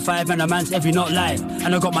 35 and a man's every not lie.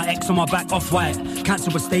 And I got my ex on my back off white.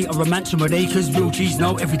 Cancel a state or a mansion with acres. Real G's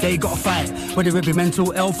know every day gotta fight. Whether it be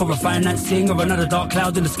mental health or a finance thing or another dark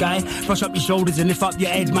cloud in the sky. Brush up your shoulders and lift up your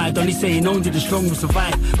head, man. Only saying only the strong will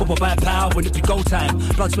survive. But we'll buy power when it be go time.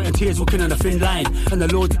 Blood, sweat and tears walking on a thin line. And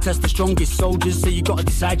the Lord detests the strongest soldiers. So you gotta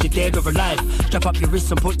decide you're dead or alive. Strap up your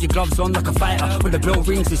wrists and put your gloves on like a fighter. When the bell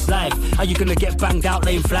rings it's live. Are you gonna get banged out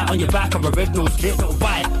laying flat on your back or a red nose split little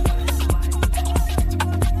bite?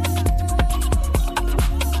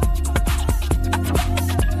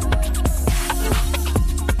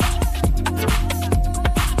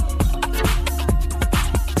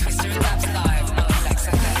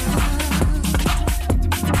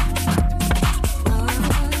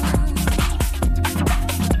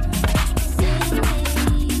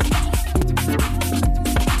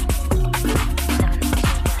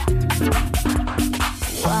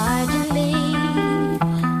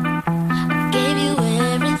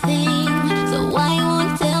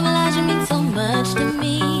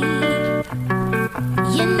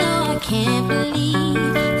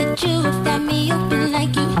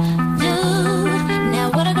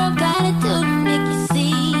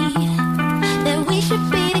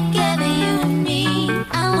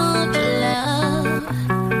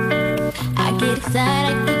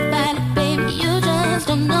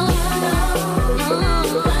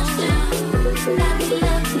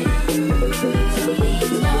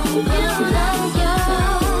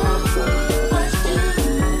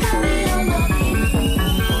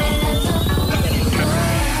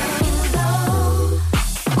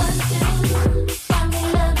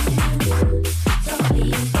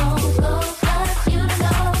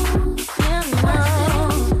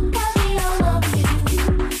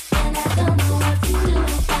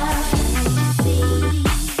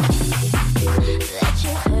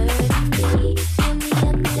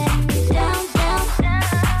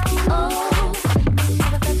 Oh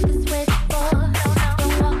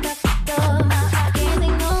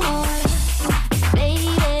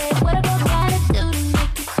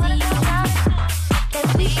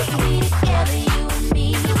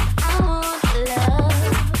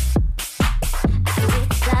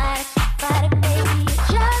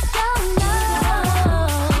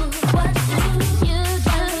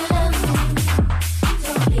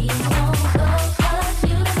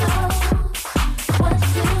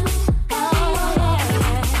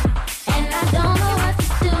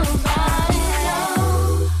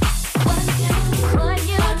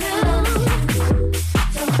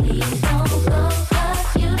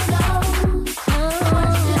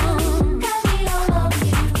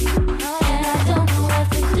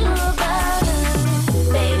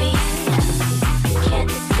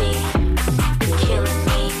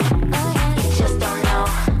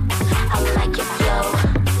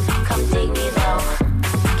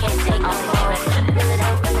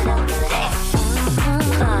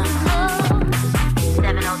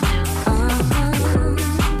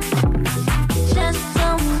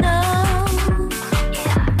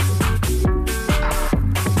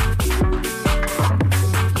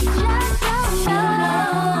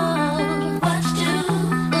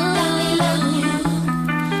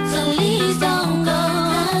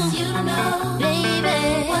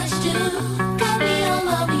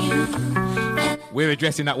We're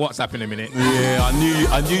addressing that WhatsApp in a minute. Yeah,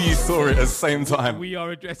 I knew you saw it at the same time. We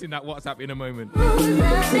are addressing that WhatsApp in a moment.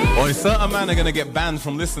 Or certain men are going to get banned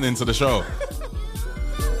from listening to the show.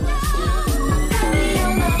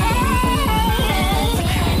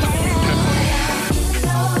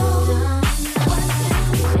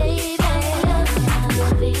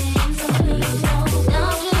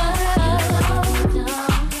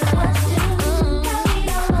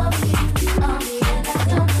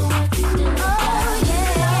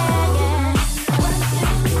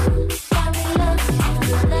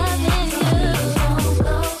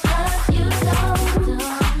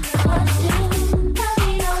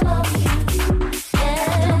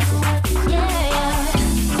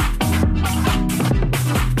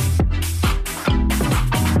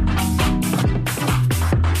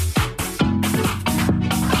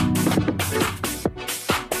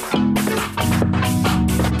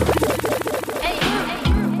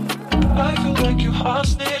 I feel like you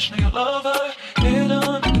hostage, now your lover. Hid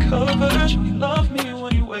under covers when you love me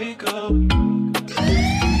when you wake up.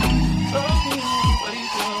 Love me when you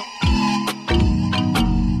wake up.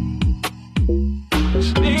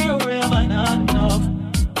 Is me or am I not enough?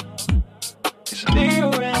 Is me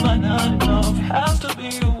or am I not enough? Has to be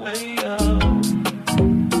a way out.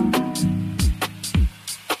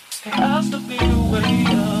 It has to be a way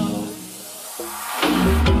out.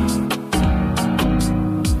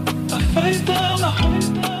 Fight down, I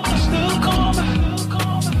still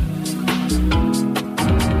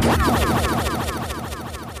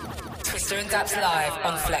Twister and Daps live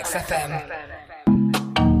on Flex FM.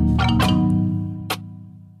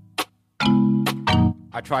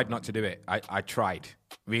 I tried not to do it. I tried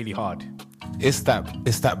really hard. It's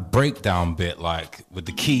that breakdown bit, like with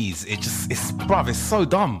the keys. Bruv, it's so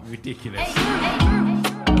dumb. Ridiculous.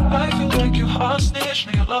 I feel like you hostage,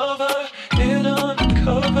 now your lover. Hid under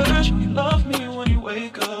covers when you love me when you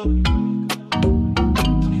wake up.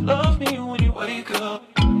 When you love me when you wake up.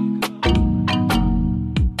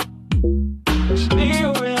 Is me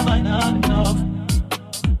or am I not enough?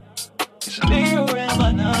 Is me or am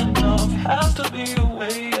I not enough? Has to be a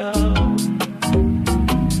way out.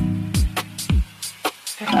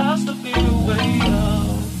 It has to be a way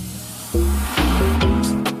out.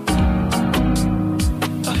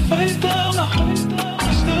 I fight down, I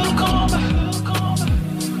still coming.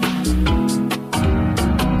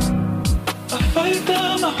 I fight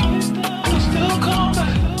down, I still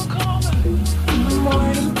coming. In the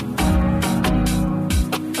morning.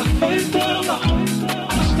 I fight down, I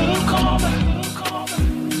still coming.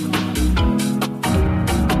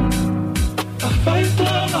 I fight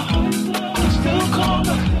down, I still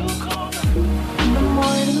coming. In the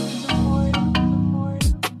morning.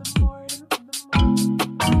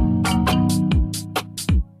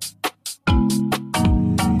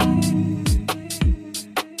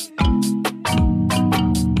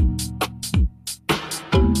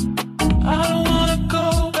 I don't wanna go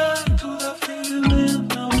back to that feeling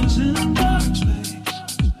I was in dark space.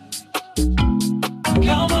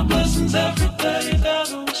 Count my blessings every day that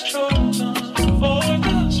I was chosen to avoid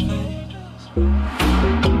this fate.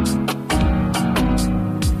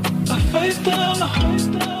 I fight down, I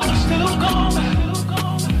still coming.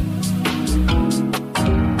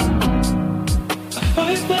 I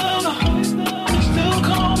fight down, I still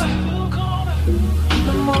coming. In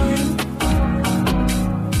the morning.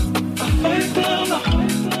 I fight down, I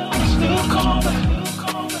still coming.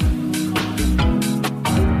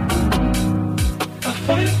 I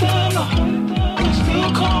fight down, I still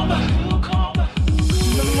coming.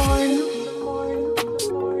 In the morning. I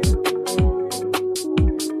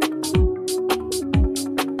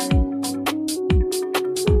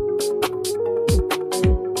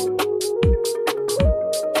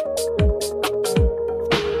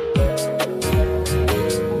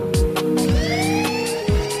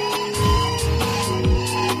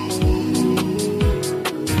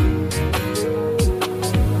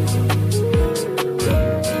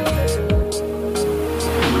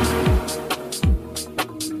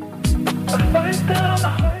fight down, I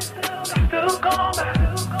still coming.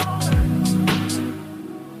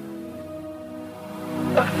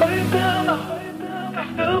 I fight down, I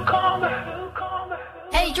still coming.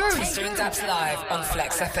 Hey, Drew. Twister and Daps live on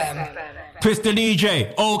Flex FM. Twist the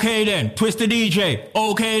DJ, okay then. Twist the DJ,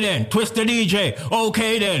 okay then. Twist the DJ,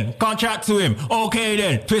 okay then. Can't chat to him, okay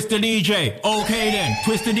then. Twist the DJ, okay then.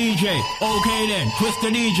 Twist the DJ, okay then. Twist the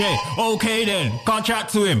DJ, okay then. Can't chat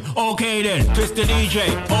to him, okay then. Twist the DJ,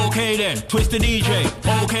 okay then. Twist the DJ,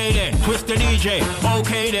 okay then. Twist the DJ,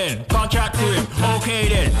 okay then. Can't chat to him, okay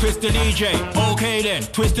then. Twist the DJ, okay then.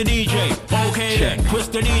 Twist the DJ, okay then.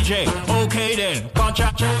 Twist the DJ, okay then. Can't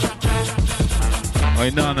chat.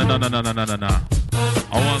 Wait, no. I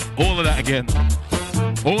want all of that again.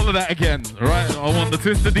 All of that again, right? I want the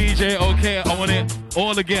Twister DJ, okay, I want it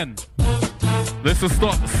all again. Let's just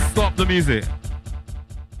stop the music.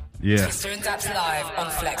 Yeah. Twister and Daps live on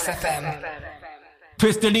Flex FM.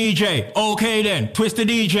 Twist the DJ, okay then. Twist the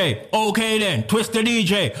DJ, okay then. Twist the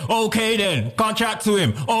DJ, okay then. Contract to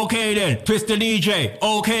him, okay then. Twist the DJ,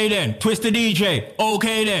 okay then. Twist the DJ,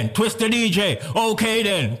 okay then. Twist the DJ, okay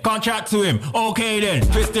then. Contract to him, okay then.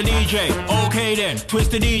 Twist the DJ, okay then. Twist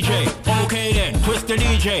the DJ, okay then. Twist the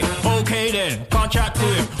DJ, okay then. Contract to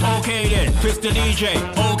him, okay then. Twist the DJ,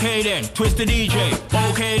 okay then. Twist the DJ,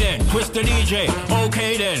 okay then. Twist the DJ,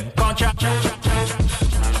 okay then. Contract.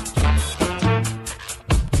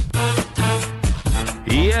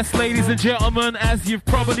 Yes, ladies and gentlemen, as you've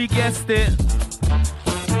probably guessed it,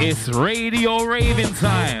 it's radio raving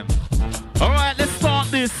time. All right, let's start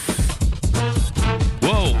this.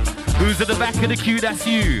 Whoa, who's at the back of the queue? That's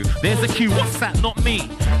you. There's the queue. What's that? Not me.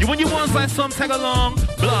 You want your ones like some tag along?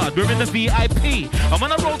 Blood, we're in the VIP. And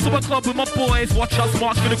when I roll to a club with my boys, watch us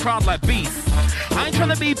march through the crowd like beasts. I ain't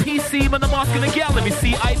tryna be PC, but I'm asking a gal, let me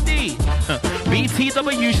see ID.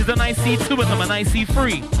 BTW, she's an IC2 and I'm an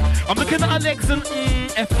IC3. I'm looking at Alexa and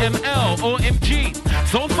FML or MG.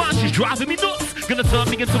 So far she's driving me nuts. Gonna turn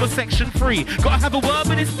me into a section 3. Gotta have a word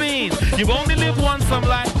with this bean. You only live once, I'm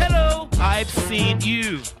like, hello, I've seen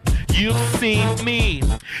you. You've seen me.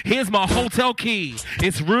 Here's my hotel key.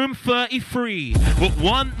 It's room 33. But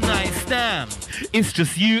one night stand. It's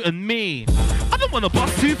just you and me. I don't wanna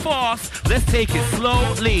bust too fast. Let's take it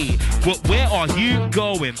slowly. But where are you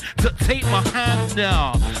going? To take my hand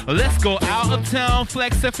now. Let's go out of town.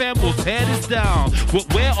 Flex FM will tear this down.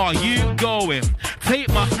 But where are you going? Take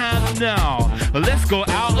my hand now. Let's go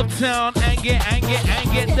out of town and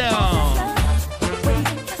get down.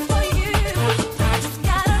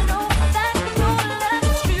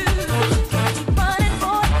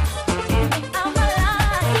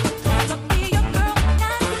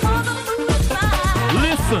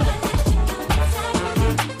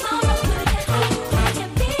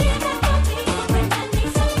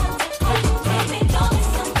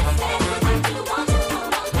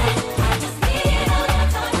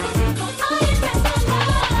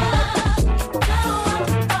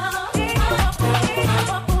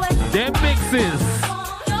 Them mixes.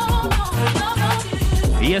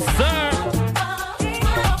 Yes, sir.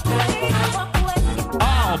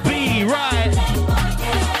 I'll be right.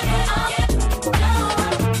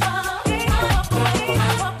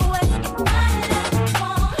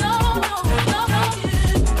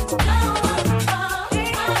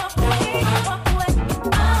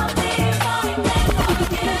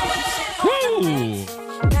 Woo!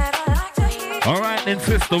 All right, then,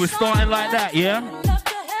 sister, we're starting like that, yeah?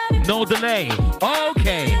 No delay.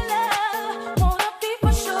 Okay.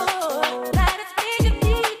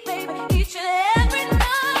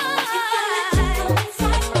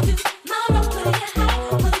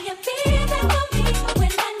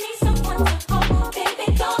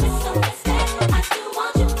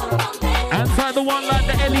 Inside the one like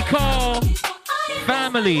the Ellie Cole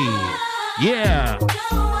family. Yeah.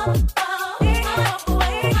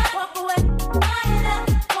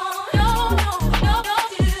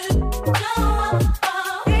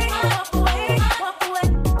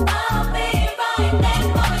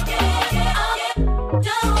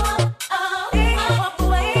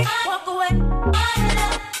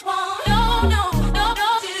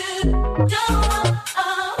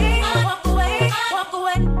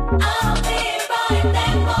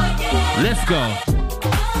 Let's go.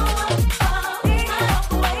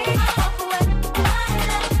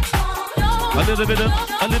 A little bit of.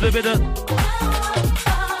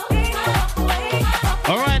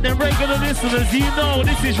 All right, then, regular listeners, you know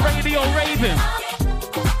this is Radio Raven.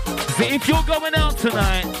 So if you're going out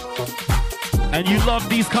tonight and you love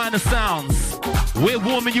these kind of sounds, we're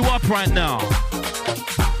warming you up right now.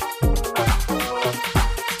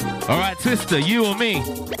 All right, Twister, you or me?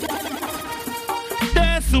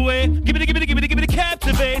 Away. Give me the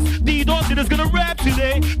captivate. The dancers gonna rap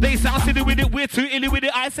today. They sound silly with it, we're too illy with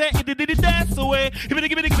it. I said it dance away. Give me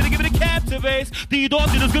the captivate. The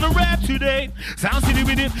dancers gonna rap today. Sound silly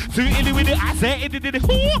with it, too illy with it. I said it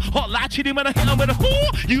who? Hot like chili man, I hit 'em with a who?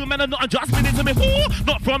 You man are not adjustment into me who?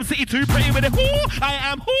 Not from city too pretty with it who? I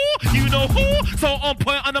am who? You know who? So on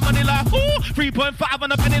point on the money like who? 3.5 on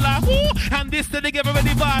the penny like who? And this to they give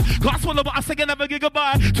already buy. Can't swallow but I second never gig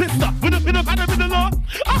goodbye. Twister with a banner in the law.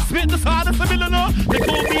 I spit the side of similar. They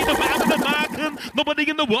call me the bad of the American. Nobody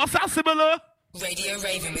in the world sounds similar. Radio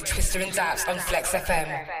Raven with Twister and Daps on Flex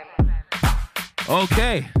FM.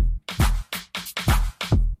 Okay.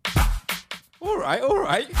 All right.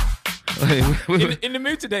 In the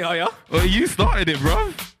mood today, are ya? Well, you started it,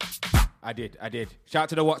 bro. I did. Shout out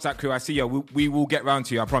to the WhatsApp crew. I see you. We will get round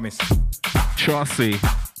to you, I promise. Trust me.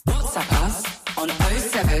 WhatsApp us on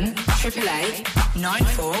 07 888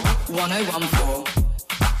 94 1014.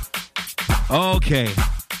 Okay.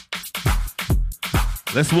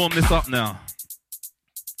 Let's warm this up now.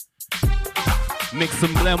 Mix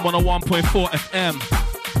and blend 101.4 FM.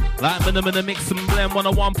 Like minimum mix and blend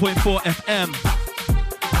 101.4 FM.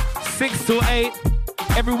 6 to 8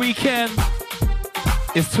 every weekend.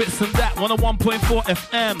 It's Twist and That 101.4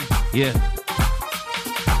 FM. Yeah.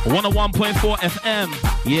 101.4 FM.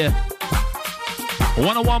 Yeah.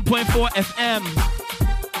 101.4 FM.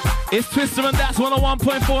 It's Twister and That's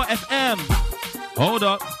 101.4 FM.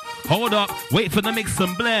 Hold up. Wait for the mix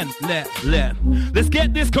and blend. Let's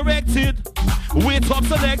get this corrected. We're top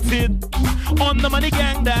selected. On the money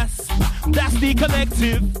gang, that's the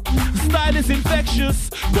collective. Style is infectious.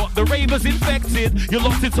 Got the ravers infected. You're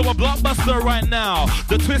locked into a blockbuster right now.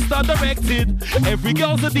 The Twister directed. Every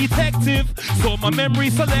girl's a detective. So my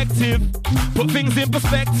memory's selective. Put things in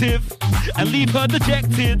perspective and leave her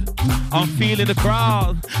dejected. I'm feeling the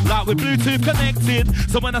crowd like we're Bluetooth connected.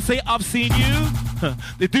 So when I say I've seen you,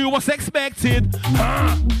 they do what's expected.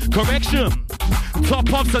 Correction.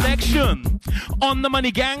 Top of selection. On the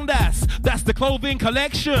money gang, that's the clothing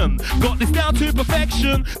collection. Got this down to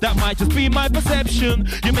perfection. That might just be my perception.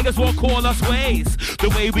 You may as well call us ways. The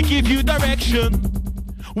way we give you direction.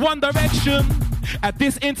 One direction. At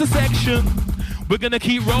this intersection, we're gonna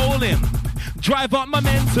keep rolling. Drive up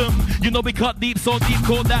momentum. You know we cut deep, so deep,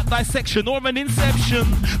 call that dissection or an inception.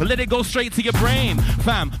 Let it go straight to your brain,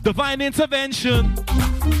 fam. Divine intervention.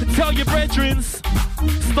 Tell your brethrens,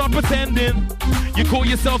 stop pretending. You call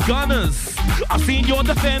yourself gunners. I've seen you're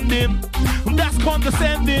defending. That's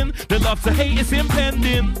condescending. They love to hate, it's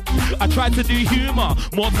impending. I try to do humor.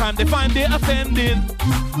 More time they find it offending.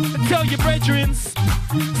 Tell your brethrens,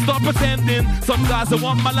 stop pretending. Some guys that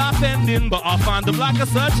want my life ending, but I'll find them like a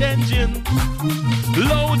search engine.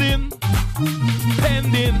 Loading,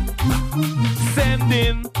 pending,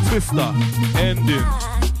 sending, Twister, ending.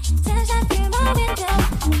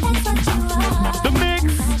 The mix.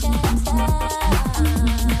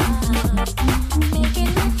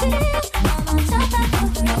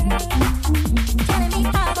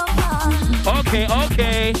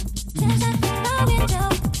 Okay.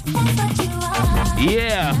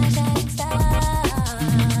 Yeah.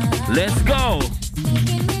 Let's go.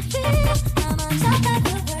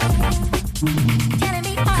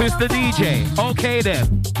 Twister DJ. Okay then.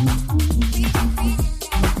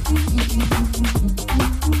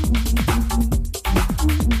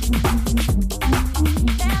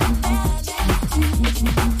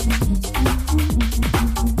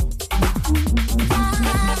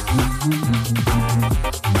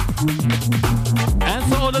 And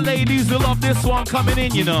for all the ladies who love this one coming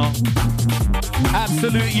in, you know.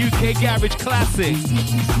 Absolute UK garage classic.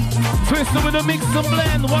 Twister with a mix and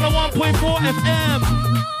blend, 101.4 FM.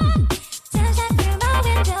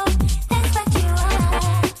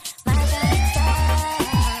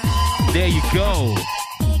 There you go.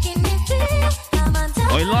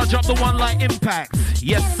 Oh, enlarge up the one like Impact.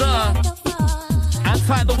 Yes, sir. And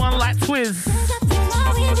tight the one like Twiz.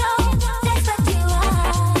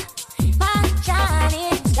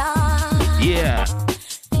 Yeah.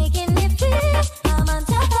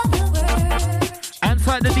 And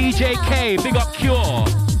tight the DJ K. Big up Cure.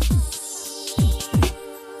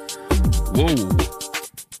 Whoa.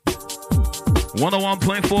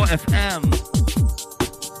 101.4 FM.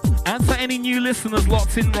 And for any new listeners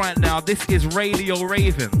locked in right now, this is Radio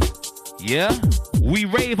Raven. Yeah? We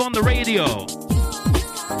rave on the radio.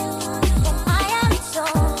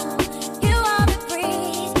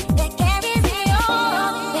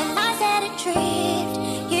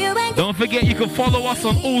 Don't forget you can follow us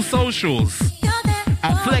on all socials.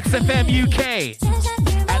 At Flex FM UK.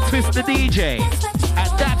 At Twister DJ. At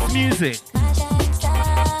Daps Music.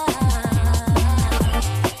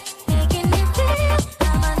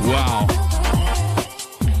 Wow.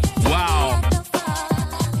 Wow.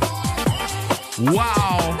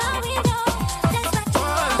 Wow.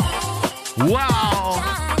 Wow.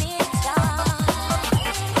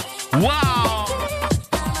 Wow.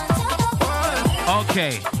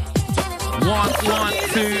 Okay. 1,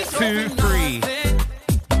 2, 2, 3.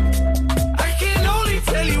 I can only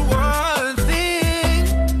tell you one thing.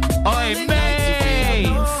 Oi, mate.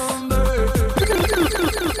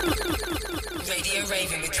 Radio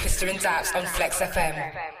Raven with Twister and Daps on Flex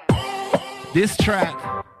FM. This track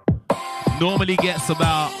normally gets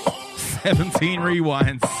about 17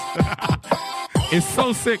 rewinds. It's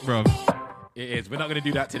so sick, bro. It is. We're not going to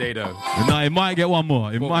do that today, though. No, it might get one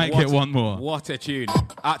more. It But might what get a- one more. What a tune.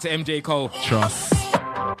 Out to MJ Cole. Trust.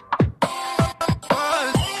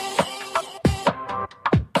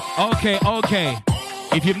 Okay.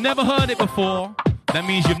 If you've never heard it before, that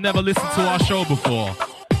means you've never listened to our show before.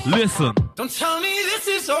 Listen. Don't tell me this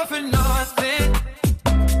is all for nothing.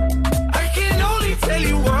 I can only tell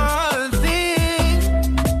you one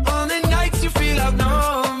thing. On the nights you feel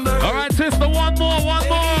outnumbered. All right, sister, one more.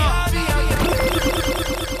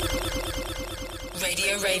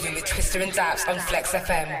 Radio Raven with Twister and Daps on Flex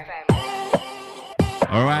FM.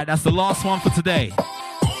 All right, that's the last one for today.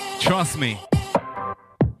 Trust me.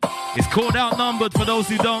 It's called Outnumbered for those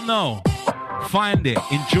who don't know. Find it,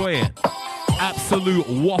 enjoy it. Absolute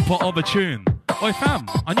whopper of a tune. Oi, fam,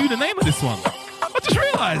 I knew the name of this one. I just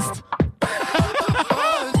realized.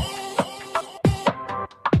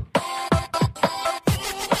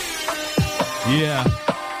 Yeah.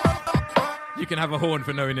 You can have a horn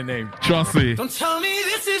for knowing the name. Trust me. Don't tell me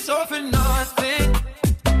this is all for nothing.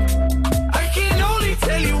 I can only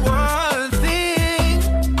tell you one thing.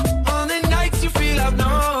 On the nights you feel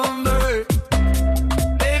outnumbered.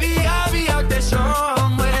 Baby, I'll be out there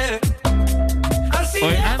somewhere. I see Oi,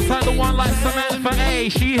 answer the one like Samantha A.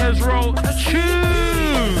 She has wrote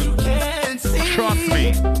tune. Trust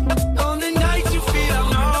me. On the nights you feel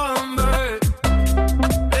outnumbered.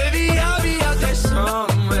 Baby, I'll be out there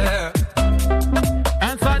somewhere.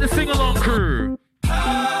 Answer the sing-along crew.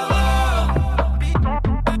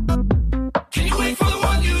 Can you wait for the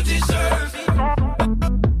one you deserve?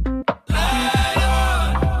 Light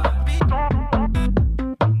on.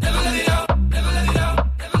 Never let it out, never let it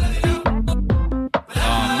out, never let it out.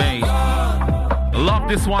 Oh, mate. I love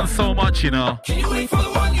this one so much, you know. Can you wait for the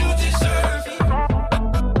one you deserve?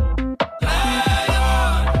 Light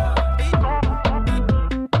on.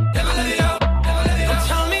 Never let it out, never let it out. Don't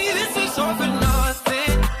tell me this is all for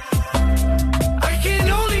nothing. I can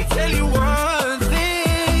only tell you one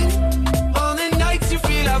thing. On the nights you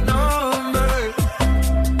feel outnumbered.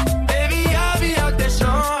 Baby, I'll be out there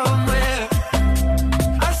somewhere.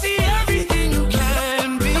 I see everything you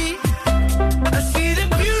can be. I see the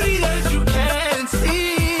beauty that you can't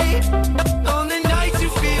see. On the nights you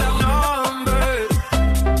feel outnumbered.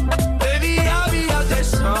 Baby, I'll be out there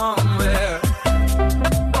somewhere.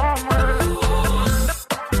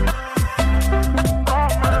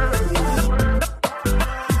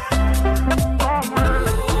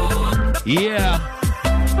 Yeah.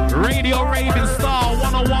 Radio Raven Star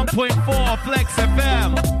 101.4 Flex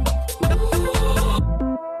FM.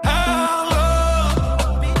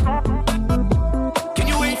 Can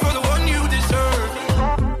you wait for the one you deserve?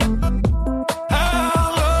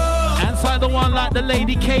 Answer the one like the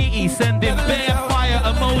lady Katie sending bare fire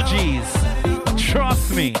emojis.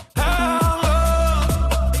 Trust me.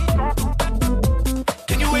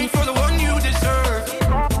 Can you wait for the one you deserve?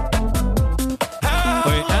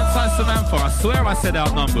 Wait, answer Samantha. I swear I said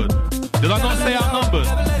outnumbered. Did I not say outnumbered?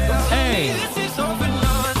 Hey. This is all for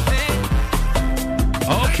nothing.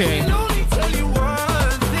 Okay. I can only tell you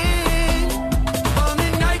one thing. On the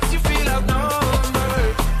nights you feel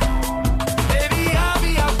outnumbered. Baby, I'll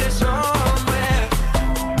be out there somewhere.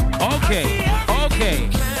 Okay.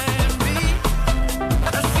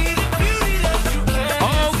 I see the beauty that you can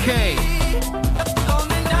Okay. see. On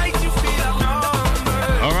the nights you feel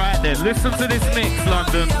outnumbered. All right then. Listen to this mix,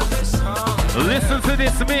 London. Listen to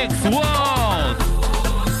this mix, world.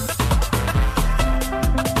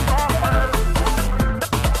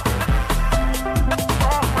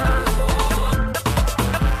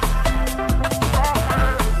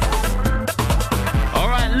 All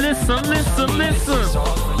right, listen.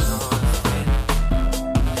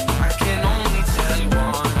 I can only tell you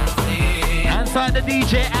one thing. Inside the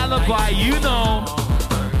DJ Alibi, you know.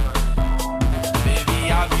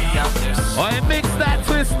 Baby, I'll be out there Oh, and mix that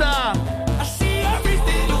Twister. I see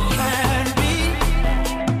everything you can be.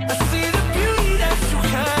 I see the beauty that you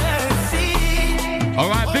can see. All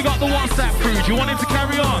right, big up the WhatsApp crew. Do you want him to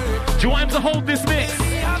carry on? Do you want him to hold this mix?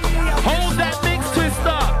 Hold that mix,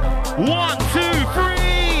 Twister. 1, 2, 3.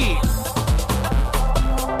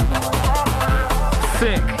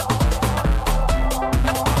 Sick.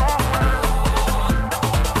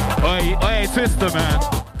 Oi, Twister, man.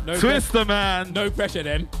 Twister, man. No pressure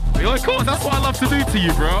then. Yo, of course, that's what I love to do to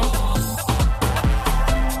you, bro.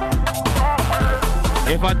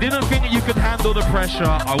 If I didn't think you could handle the pressure,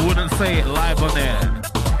 I wouldn't say it live on air.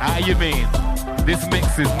 How you mean? This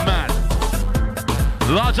mix is mad.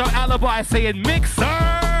 Larger Alibi saying mixer.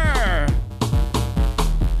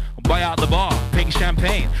 Buy out the bar, pink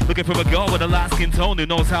champagne. Looking for a girl with a light skin tone who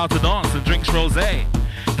knows how to dance and drinks rosé.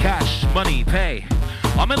 Cash, money, pay.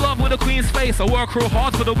 I'm in love with the Queen's face. I work real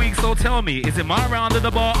hard for the week, so tell me, is it my round of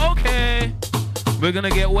the bar? Okay, we're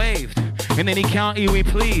gonna get waved in any county we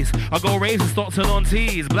please. I go Ravens, Stockton on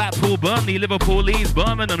Tees, Blackpool, Burnley, Liverpool, Leeds,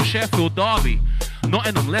 Birmingham, Sheffield, Derby,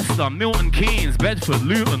 Nottingham, Leicester, Milton Keynes, Bedford,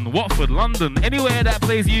 Luton, Watford, London, anywhere that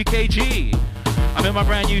plays UKG. I'm in my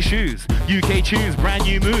brand new shoes, UK tunes, brand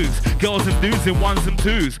new moves, girls and dudes in ones and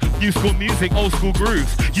twos, new school music, old school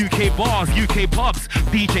grooves, UK bars, UK pubs,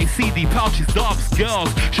 DJ CD, pouches, dubs,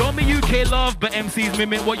 girls, show me UK love, but MCs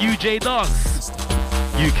mimic what UJ does.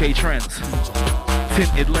 UK trends,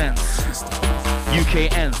 tinted lens,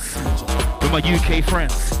 UK ends, with my UK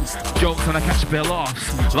friends, jokes when I catch bare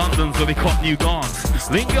laughs, London's where we cop new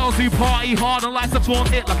gawns, link girls who party hard and like to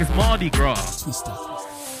flaunt it like it's Mardi Gras.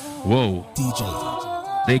 Whoa.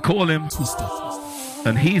 DJ. They call him Twister.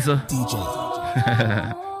 And he's a DJ.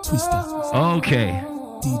 Twister. Okay.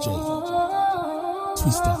 DJ.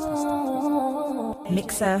 Twister.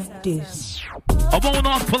 Mixer Deuce. I won't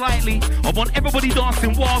ask politely. I want everybody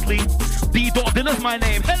dancing wildly. D-Dot Dilla's my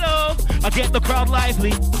name. Hello. I get the crowd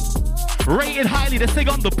lively. Rated highly. They say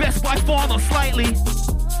I'm the best by far, not slightly.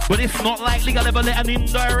 But it's not likely I'll ever let an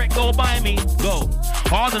indirect go by me. Go.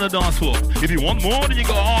 Hard on the dance floor. If you want more, then you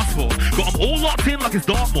gotta ask for. Got them all locked in like it's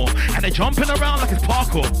Dartmoor, and they're jumping around like it's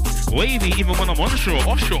parkour. Wavy even when I'm onshore,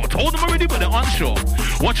 offshore. Told them already, but they're unsure.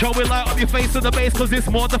 Watch how we light up your face to the base, cause it's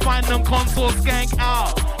more to find them console skank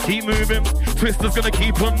out. Keep moving. Twister's gonna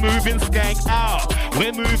keep on moving, skank out.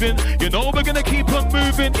 We're moving. You know we're gonna keep on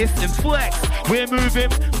moving. It's in flex. We're moving.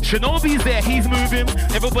 Shinobi's there, he's moving.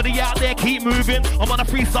 Everybody out there, keep moving. I'm on a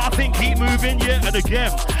freestyle thing, keep moving, yeah, and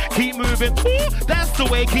again. Keep moving. Ooh, that's the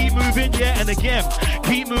way, keep moving, yeah, and again.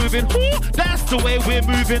 Keep moving. Ooh, that's the way we're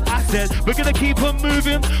moving. I said, we're gonna keep on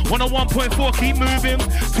moving. 101.4, keep moving.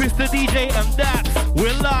 Twister DJ and Daps,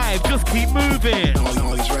 we're live, just keep moving.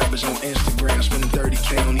 All these rappers on Instagram spending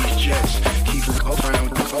 30K on these jets. Keep around,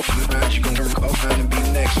 you gon' around and be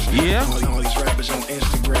next. Yeah. All these rappers on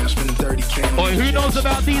Instagram spending 30K on Oi, who knows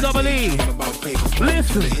about DWE?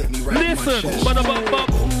 Listen.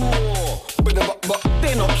 But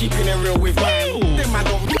they're not keeping it real with mine.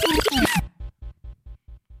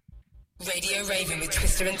 Radio Raven with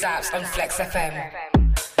Twister and Daps on Flex FM.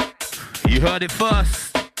 You heard it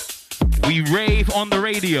first. We rave on the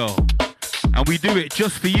radio, and we do it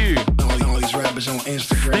just for you. All these rappers on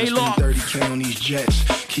Instagram Stay locked. 30K on these jets.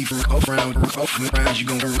 Keep around, you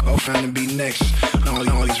gon' around and be next. All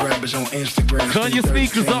these rappers on Instagram. Turn your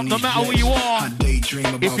speakers up no matter where you are. If you're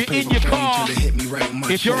in your car,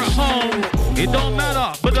 if you're at home, it don't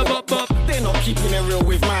matter. But they're not keeping it real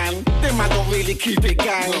with mine. Them man don't really keep it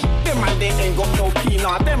gang. Them man they ain't got no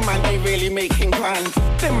peanut. Them man ain't really making plans.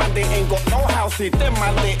 Them man they ain't got no houses. Them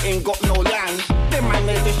man they ain't got no land. Them man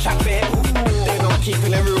they just chat there. They're not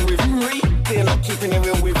keeping it real with me. They're not keeping it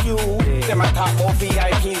real with you. Them man talk more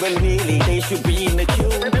VIP when really they should be in the queue.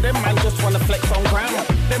 Them man just wanna flex on gram.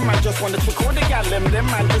 Them man just wanna trick all the gal. Them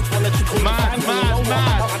man just wanna trick all the fans.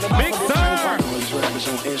 Big sir. All these rappers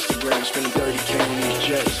on Instagram spending 30K on these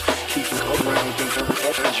jets. Keep around, you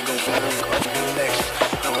gon' find next.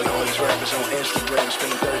 All these rappers on Instagram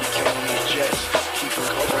spending 30K on these jets. Keep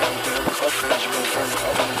around, you gon' find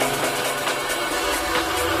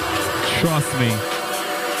trust me.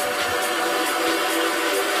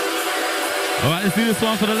 All right, let's do this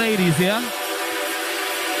one for the ladies, yeah?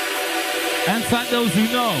 And thank those who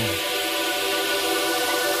know.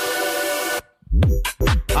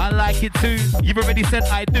 I like it too. You've already said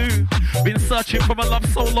I do. Been searching for my love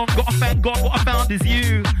so long. Gotta thank God what I found is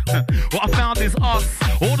you. What I found is us.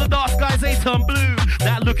 All the dark skies, they turn blue.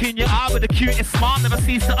 That look in your eye with the cutest smile never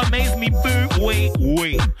cease to amaze me, boo.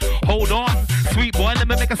 Wait. Hold on. Sweet boy, let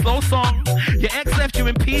me make a slow song. Your ex left you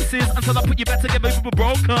in pieces until I put you back together, we were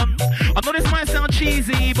broken. I know this might sound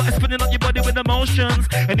cheesy, but it's spinning up your body with emotions.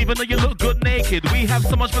 And even though you look good naked, we have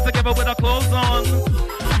so much fun together with our clothes on.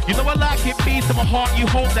 You know I like it beats in my heart, you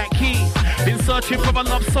hold that key. Been searching for my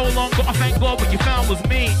love so long, but I thank God what you found was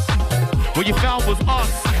me. What you found was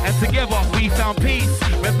us, and together we found peace.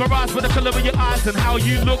 Mesmerized with the color of your eyes and how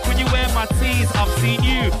you look when you wear my tees. I've seen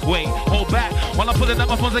you, wait, hold back. While I'm pulling up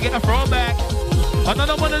my phones, I get a throwback. I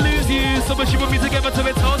don't wanna lose you, so wish you with me together till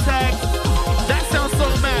it's toe tag. That sounds so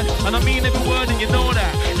mad, and I mean every word and you know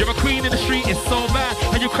that. You're a queen in the street, it's so bad,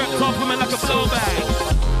 and you crept off women like a blowback.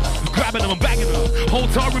 Grabbing them and bagging them.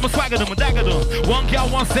 Hotel room of swag dagger them, dagger them. One girl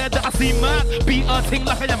once said that I see mad, beat her ting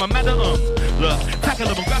like I am a madam. Look, tackle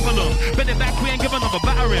them and grapple them. Bend it back, we ain't giving up a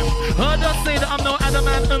battering. Heard us say that I'm no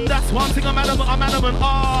adamant, and that's one thing I'm adamant.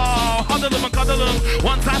 Oh, huddle them and cuddle them.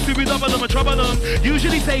 One time to be double them and trouble them.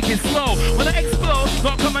 Usually take it slow. When I explode,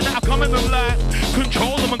 not coming out, I'm coming them like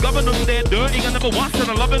control them and govern them. They're dirty, I never once and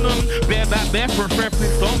I'm loving them. Bare back, barefoot, fair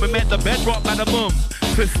stone. We met the bedrock by the boom.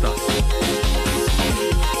 Twister.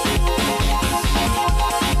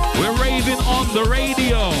 We're raving on the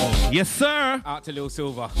radio. Yes, sir. Out to Lil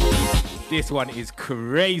Silver. This one is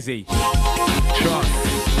crazy. Trust.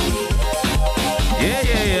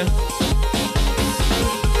 Yeah.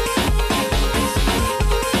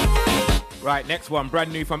 Right, next one.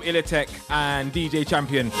 Brand new from Illitech and DJ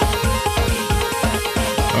Champion. All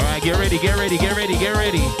right, get ready. Flex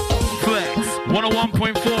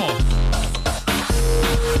 101.4.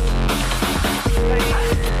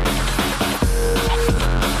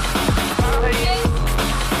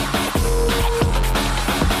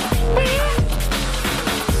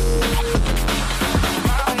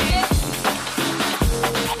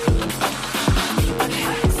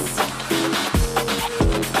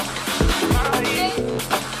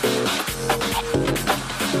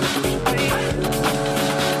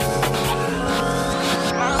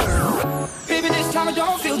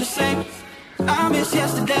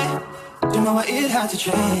 Yesterday, you know it had to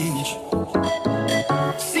change.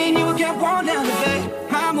 Seen you again, won't elevate.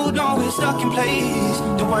 My mood always stuck in place.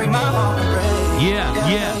 Don't worry, my heart will break.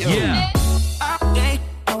 Yeah. Update,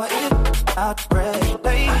 how I hit, outbreak.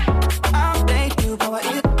 Update you, how I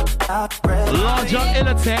hit, outbreak. Large up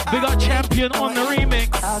Illitech, big up Champion on the remix.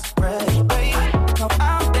 Update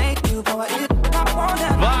you, how I hit,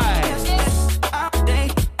 update,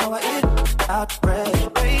 how I hit, outbreak.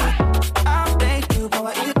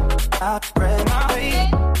 Outbreak,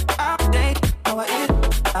 update, how I hit,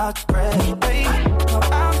 outbreak,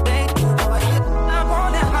 update, how I hit, I'm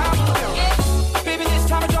on that high. Baby, this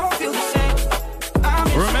time I don't feel the same.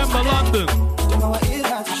 Remember London,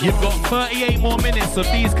 you've got 38 more minutes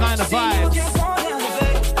of these kind of vibes.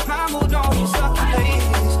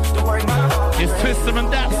 It's Twister and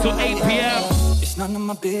Daps till 8 p.m. It's none of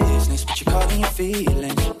my business, but you're caught in your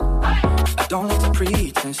feelings. I don't like to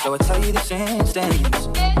pretend, so I tell you this instance.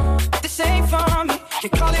 This ain't for me.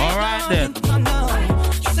 All right then. I know.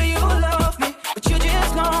 You say you love me, but you're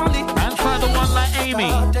just lonely. And try the one like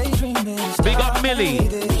Amy. Big up Millie.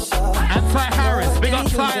 And try Harris. Big up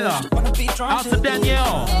Tyler. Out to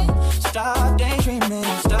Danielle.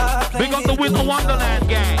 Big up the Winter Wonderland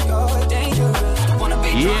gang.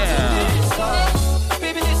 Yeah.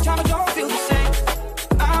 Baby, this time I don't feel the same.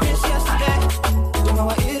 I miss yesterday. Don't know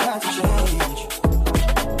what it had to change.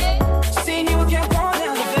 Seen you again, won't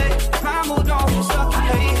elevate. My mood always stuck in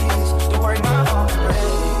place. Don't worry, my heart will break.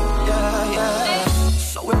 Yeah.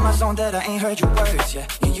 So in my zone that I ain't heard your words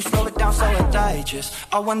yet. Yeah, you slow it down so I digest.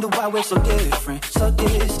 I wonder why we're so different, so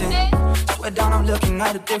distant. Swear down, I'm looking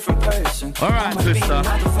at a different person. All right, Twister.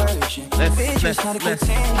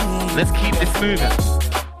 Let's keep this moving.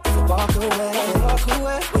 Walk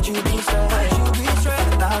away, would you be sad?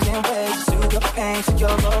 1,000 ways to soothe your pain, to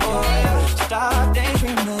your love. Stop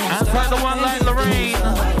daydreaming. And try the one like Lorraine.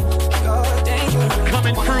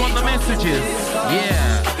 Coming through on the messages.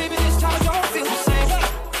 Yeah. Baby, this time I don't feel the same.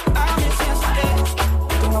 I miss yesterday.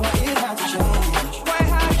 Don't know what it had to change. Why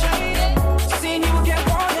had to change? Seeing you again,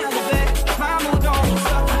 won't elevate. My mood don't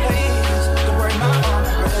stop the place. Don't worry, my heart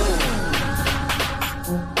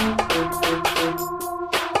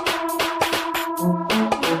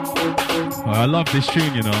I love this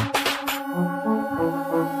tune, you know.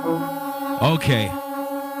 Okay.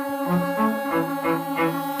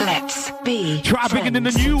 Let's be Try bringing in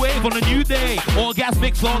a new wave on a new day.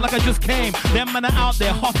 Orgasmic flow like I just came. Them man are out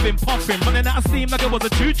there huffing, puffing, running out of steam like it was a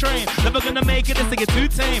 2 train. Never gonna make it, this thing get too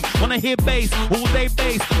tame. Wanna hear bass, all day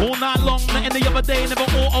bass, all night long, not any other day. Never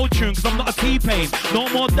auto-tune, cause I'm not a T-Pain. No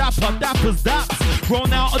more dapper, dappers, daps.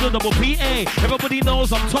 Grown out of the double PA. Everybody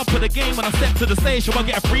knows I'm top of the game. When I step to the stage, so I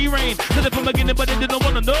get a free reign. Said it from the beginning, but they didn't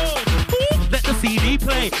wanna know. Let the CD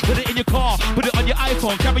play, put it in your car, put it on your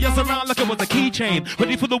iPhone, carry us around like it was a keychain,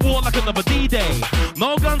 ready for the war like another D-Day.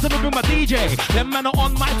 No guns in the room, my DJ. Them men are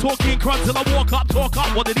on my talking crud till I walk up, talk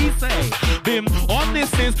up. What did he say? Bim on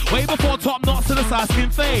this is way before top knots to the side skin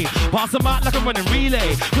fade. Pass them out like I'm running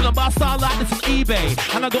relay. Couldn't buy style like this on eBay.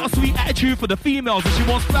 And I got a sweet attitude for the females. If she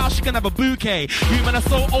wants flowers, she can have a bouquet. You men are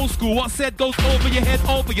so old school. What said goes over your head,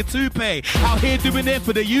 over your toupee. Out here doing it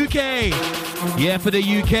for the UK. Yeah, for the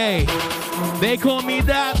UK. They call me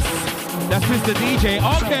Daps. That's Mr. DJ.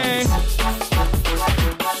 Okay.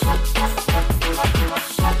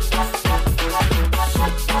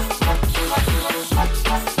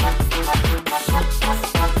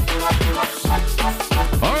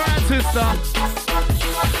 Twister.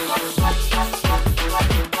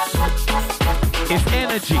 It's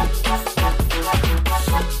energy.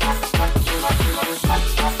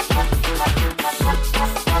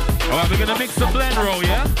 Alright, we're gonna mix the blend roll,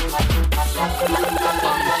 yeah?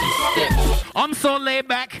 I'm so laid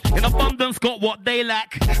back, in abundance got what they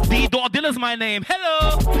lack. D.Dilla's my name,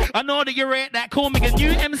 hello! I know that you rate that, call me a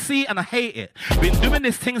new MC and I hate it. Been doing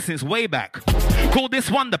this thing since way back. Call this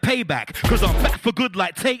one the payback, cause I'm back for good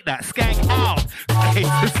like take that, skank out. Hey,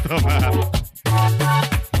 sister, man.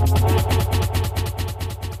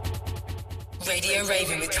 Radio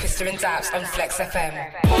Raven with Twister and Daps on Flex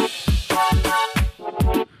FM.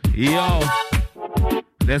 Yo,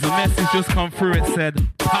 there's a message just come through. It said,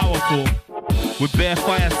 powerful, with bare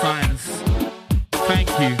fire signs. Thank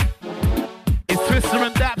you. It's Twister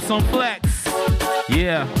and Daps on Flex.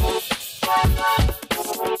 Yeah.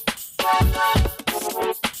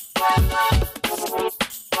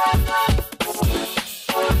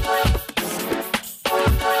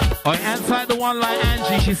 Oh, and like the one like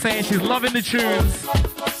Angie, she's saying she's loving the tunes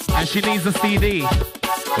and she needs a CD.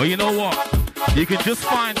 Well, you know what? You can just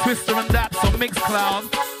find Twister and Daps on Mixcloud,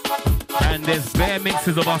 and there's bare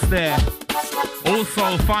mixes of us there.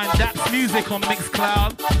 Also, find Daps Music on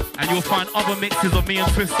Mixcloud, and you'll find other mixes of me and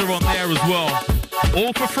Twister on there as well.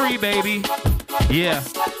 All for free, baby. Yeah.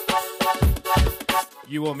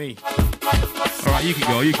 You or me? All right, you can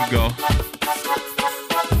go, you can go.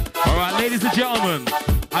 All right, ladies and gentlemen,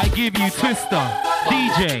 I give you Twister,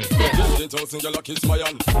 DJ. 20,000 your lucky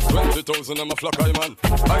smayan. 20,000 I'm a flock I man.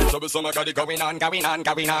 I trouble some I got it going on. Them a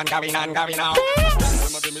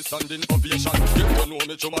give me standing ovation. Get to know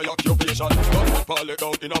me through my occupation. Got me parley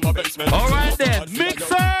down in my basement. All right then,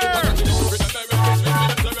 mixer.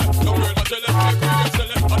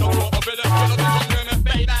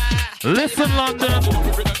 Listen, London.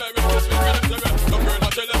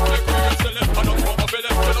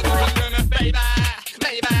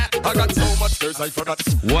 I got so much girls I forgot.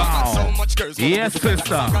 Wow. So much girls, yes,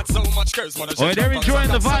 sister. Oh, they're enjoying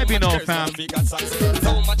the vibe, you know, fam.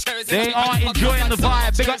 They are enjoying the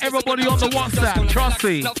vibe. They got everybody on the WhatsApp. Trust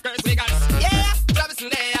me. I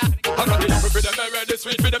got it for them, ready,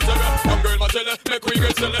 sweet for them, come girl, my jelly, make we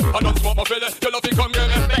get silly. I don't smoke my belly, you love it, come get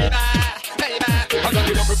me, baby. I got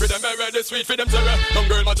it for them, ready, sweet for them, come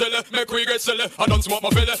girl, my jelly, make we get silly. I don't smoke my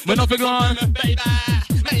belly, we're not gone.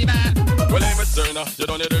 Well, I'm a Turner, you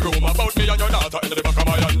don't need the room about me and your daughter in the back of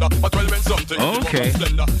my hand. But well, when something okay.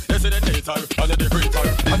 Splendor, they say the data, and the greater,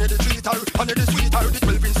 and the treater, and the sweeter. It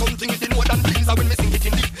will bring something in the more than pleaser when we sing it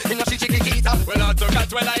in a chiquita. Well, I took that,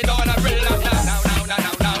 well, I don't wanna real now.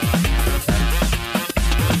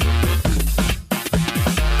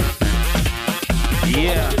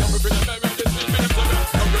 Yeah.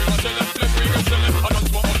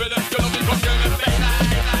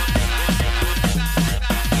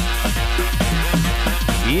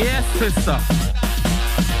 Yes, sister.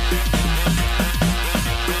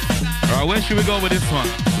 All right, where should we go with this one?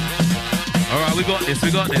 All right, we got this,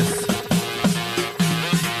 we got this.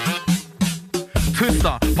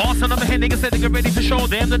 Twister, pass another hand, niggas said they get ready to show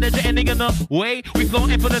them that they're ending in the way. We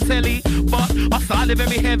floating for the telly, but our style is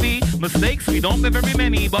very heavy. Mistakes, we don't make very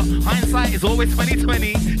many, but hindsight is always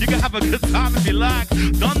 20/20. You can have a good time if you like.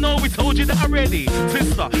 Don't know, we told you that already.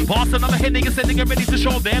 Twister, pass another hand, niggas said they get ready to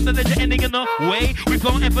show them that they're ending in the way. We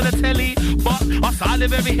floating for the telly, but our style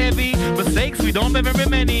is very heavy. Mistakes, we don't make very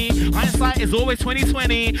many. Hindsight is always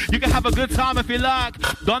 20/20. You can have a good time if you like.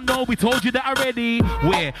 Don't know, we told you that already.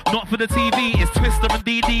 We're not for the TV, it's Twister and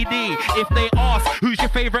DDD. If they ask who's your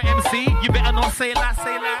favorite MC, you better not say that,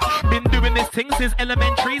 say that. Been doing this thing since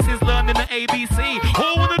elementary, since learning the ABC.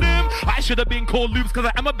 Oh, one of them, I should have been called Loops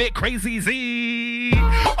because I am a bit crazy Z.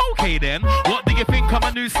 Okay then, what do you think of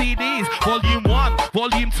my new CDs? Volume 1,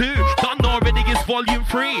 Volume 2, done already is Volume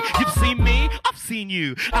 3. You've seen me, I've seen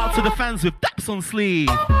you. Out to the fans with Daps on sleeve.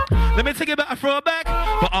 Let me take a bit of throwback,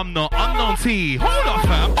 but I'm not unknown T. Hold up,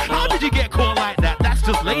 fam, how did you get caught like that? That's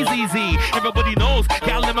just lazy Z. Everybody knows,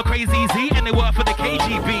 gal them a crazy Z, and they work for the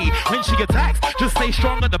KGB. When she attacks, just stay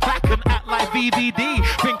strong at the back and act like VVD.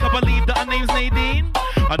 Think I believe that her name's Nadine?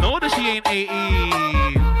 I know that she ain't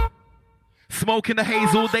 18. Smoking the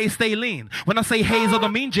haze all day, stay lean. When I say haze, I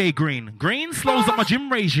don't mean Jay Green. Green slows up my gym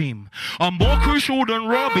regime. I'm more crucial than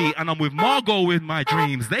Robbie, and I'm with Margot with my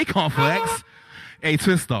dreams. They can't flex. Hey,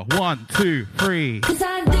 Twister, 1, 2, 3. 'Cause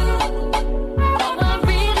I do all I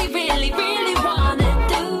really, really, really wanna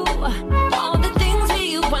do. All the things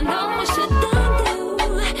we you I know I should do.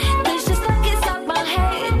 There's just like inside my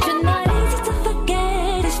head. You're not easy to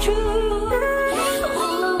forget. It's true.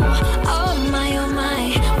 Ooh, oh my.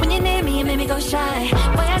 When you near me, you make me go shy.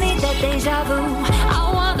 Boy, I need that deja vu.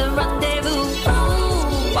 I wanna run there.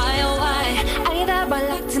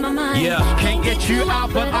 Yeah. Can't get you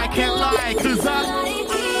out, but I can't lie, cause I like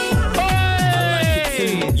it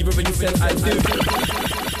too. You already said I do.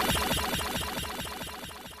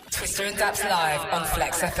 Twister and Daps live on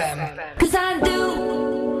Flex FM. Cause I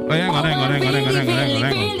do. Oh, hang on.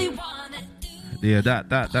 Yeah,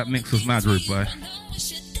 that mix was mad rude, boy.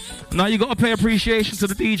 Now you gotta pay appreciation to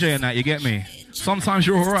the DJ and that, you get me? Sometimes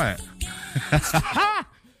you're alright.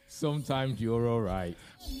 Sometimes you're alright.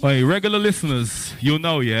 Hey, regular listeners, you'll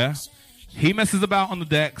know, yeah? He messes about on the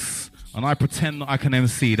decks, and I pretend that I can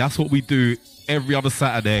MC. That's what we do every other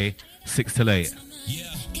Saturday, 6 till 8.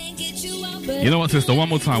 You know what, sister? One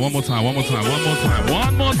more time. You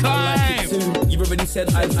already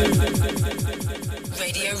said I do.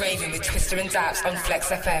 Radio Raven with Twister and Daps on Flex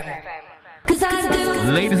FM. Cause I do.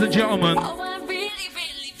 Ladies and gentlemen,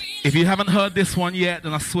 if you haven't heard this one yet,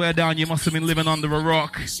 then I swear down you must have been living under a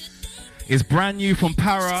rock. It's brand new from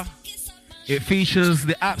Para. It features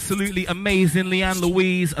the absolutely amazing Leanne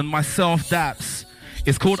Louise and myself, Daps.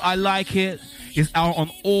 It's called I Like It. It's out on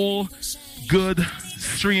all good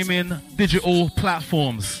streaming digital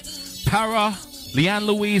platforms. Para, Leanne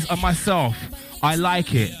Louise and myself. I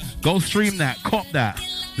Like It. Go stream that, cop that.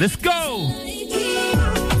 Let's go!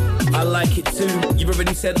 I like it too. You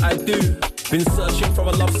already said I do. Been searching for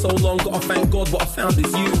a love so long, gotta thank God what I found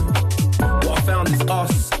is you. What I found is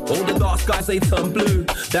us. All the dark skies, they turn blue.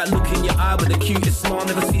 That look in your eye with the cutest smile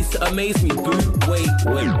never cease to amaze me, boo. Wait.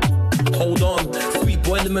 Hold on. Sweet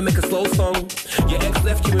boy, let me make a slow song. Your ex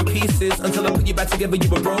left you in pieces. Until I put you back together, you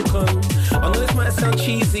were broken. I know this might sound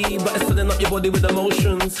cheesy, but it's filling up your body with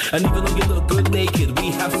emotions. And even though you look good naked,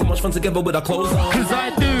 we have so much fun together with our clothes on. Cause I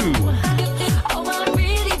do. Oh, I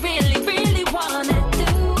really, really, really wanna do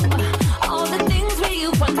all the things where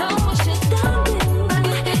you know what you done do.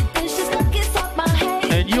 It's just like it's up my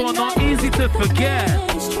head. And you're not easy to forget.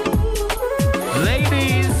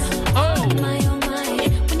 Ladies,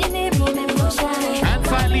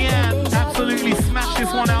 Leanne absolutely smashed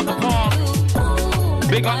this one out the park.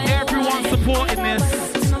 Big up everyone supporting this.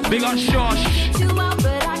 Big up Shosh.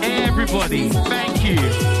 Everybody, thank you.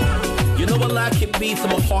 You know I like it beats in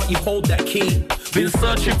my heart, you hold that key. Been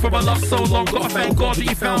searching for my love so long, gotta thank God that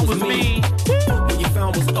you found was me. What you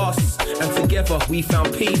found was us, and together we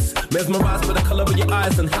found peace. Mesmerized by the color of your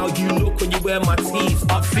eyes and how you look when you wear my tees.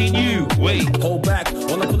 I've seen you, wait. Hold back,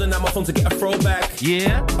 while I'm pulling out my phone to get a throwback.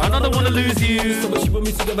 Yeah, I don't wanna lose you. So much you with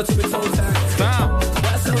me together to be toe tag. Stop.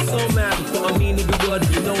 That sounds so mad, but I mean every word,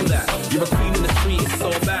 you know that. You're a queen in the street, it's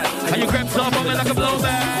so bad. And you crept up on me like a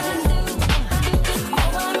blowback.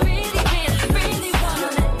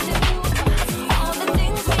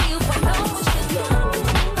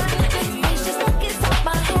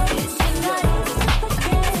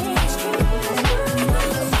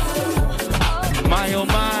 My oh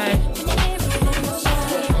my.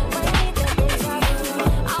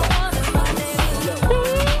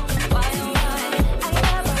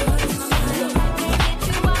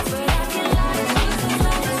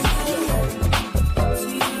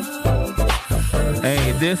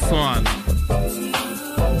 Hey, this one.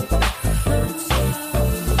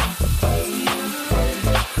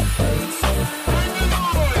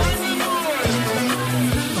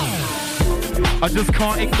 I just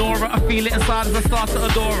can't ignore her. I feel it inside as I start to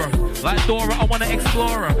adore her. Like Dora, I wanna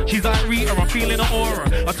explore her. She's like Rita, I'm feeling her aura.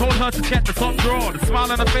 I told her to check the top drawer. The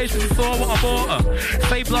smile on her face when she saw what I bought her.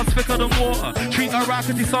 Say blood's thicker than water. Treat her right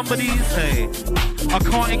cause she's somebody's. Hey, I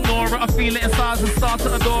can't ignore her. I feel it inside as I start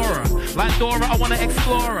to adore her. Like Dora, I wanna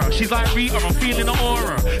explore her. She's like Rita, I'm feeling her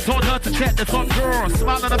aura. Told her to check the top drawer.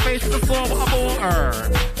 Smile on her face when I saw what I bought her.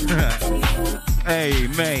 Hey,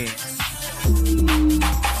 mate.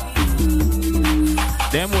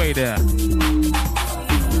 Them way there.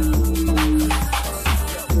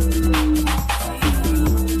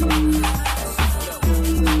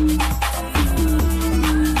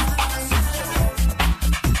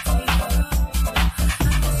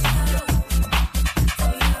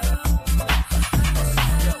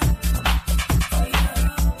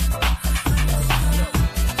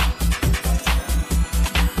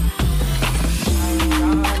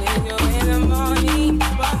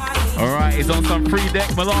 It's on some free deck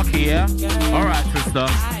malarkey, yeah? Alright, sister.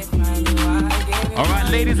 Alright,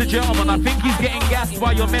 ladies and gentlemen, I think he's getting gassed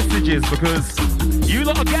by your messages because you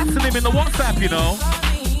lot are gassing him in the WhatsApp, you know?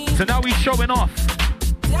 So now he's showing off.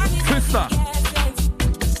 Twister.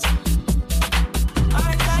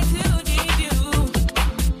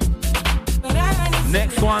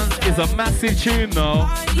 Next one is a massive tune, though.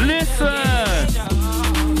 Listen!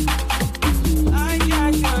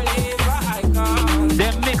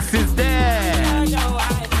 Their mix is there.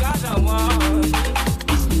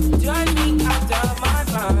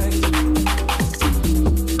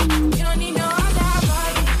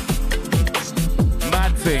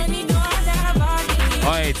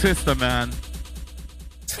 Twister, man.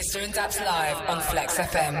 Twister and Daps live on Flex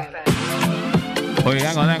FM. Oh,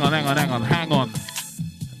 hang on.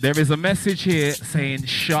 There is a message here saying,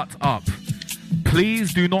 shut up.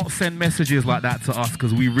 Please do not send messages like that to us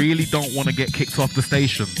because we really don't want to get kicked off the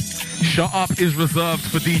station. Shut up is reserved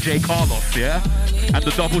for DJ Carlos, yeah? And the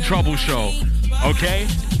Double Trouble show, okay?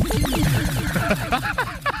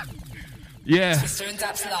 Yeah. Twister and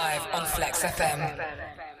Daps live on Flex FM.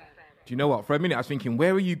 Do you know what? For a minute, I was thinking,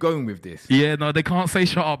 where are you going with this? Yeah, no, they can't say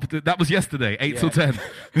shut up. That was yesterday, 8 till 10.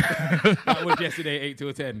 That was yesterday, 8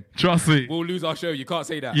 till 10. Trust me. We'll lose our show. You can't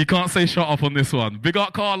say that. You can't say shut up on this one. Big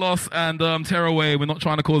up Carlos and Tearaway. We're not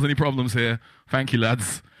trying to cause any problems here. Thank you,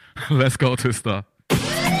 lads. Let's go, Twister.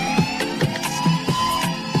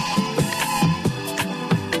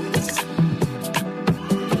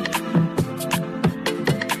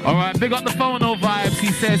 All right, big up the phono vibes. He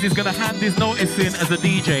says he's going to hand his notice in as a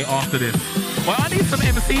DJ after this. Well, I need some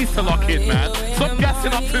MCs to lock in, man. Stop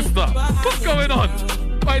gassing up, Twister. What's going on?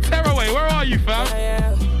 Wait, Tearaway, where are you, fam?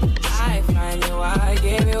 I find you, I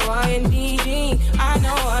give you what you need. I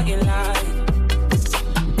know what you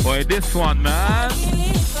like. Boy, this one, man.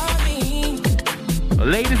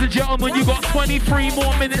 Ladies and gentlemen, you got 23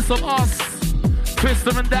 more minutes of us.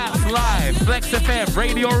 Twister and Daps live, Flex FM,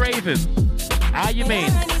 Radio Raven. How you mean?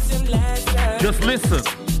 Just listen.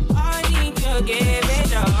 I need to give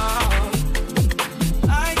it all.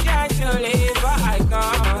 I try to live, but I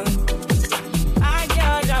can't. I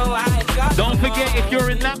don't know I got. Don't forget, if you're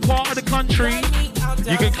in that part of the country,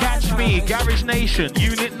 you can catch me, Garage Nation,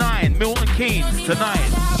 Unit 9, Milton Keynes, tonight.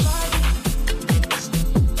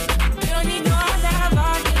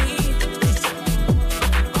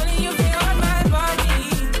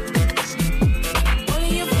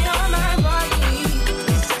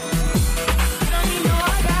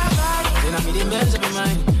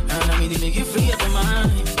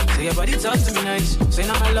 Everybody talk to me nice. Say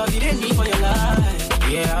now my love you didn't need for your life.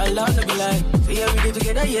 Yeah, I love to be like. Say yeah, we get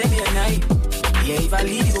together, yeah, be a night. Yeah, if I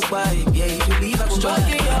leave you go by. Yeah, if you leave I go by.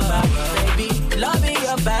 Stroking your body, baby. Loving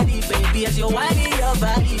your body, baby. As you're whining your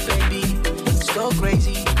body, baby. So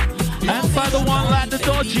crazy. And for the one like the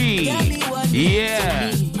dodgy.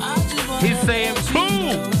 Yeah. He's saying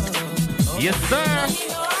boom. Yes, sir.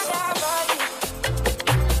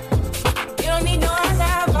 You don't need no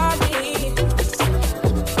other body.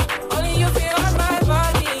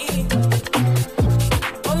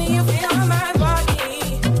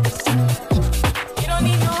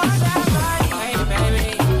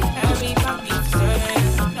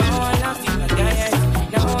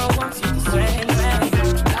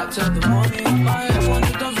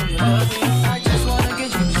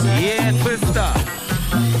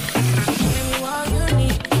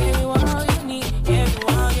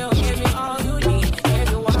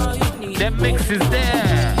 Mix is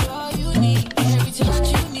there.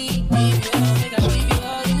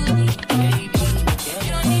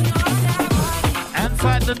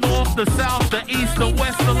 Inside the north, the south, the east, the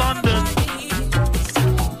west of London.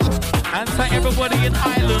 Inside everybody in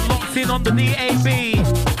Ireland, locked in on the DAB.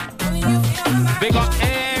 Big up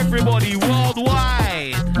everybody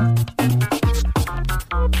worldwide.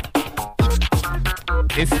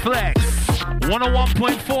 It's Flex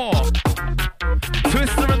 101.4.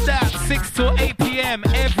 Twister and Daps, 6 to 8 p.m.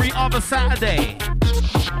 every other Saturday.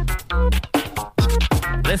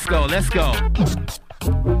 Let's go, let's go.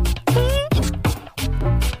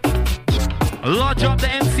 Lodge up the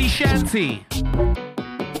MC Shanty.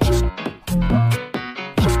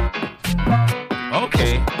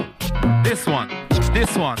 Okay, this one.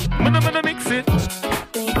 I'm gonna mix it.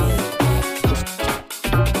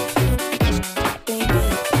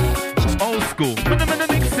 Old school. I'm gonna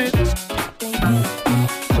mix it.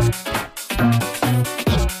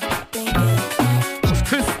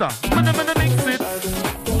 Twister, I'm gonna mix it.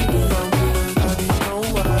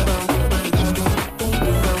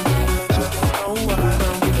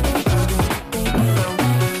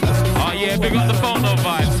 Oh yeah, big up the phono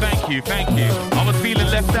vibes. Thank you. I was feeling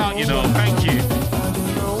left out, you know. Thank you.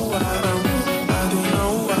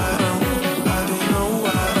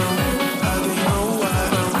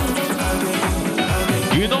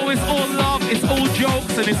 You know it's all love, it's all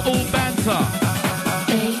jokes, and it's all banter.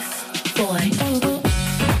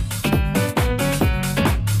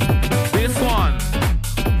 This one.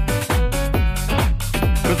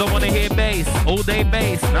 Cause I wanna hear bass, all day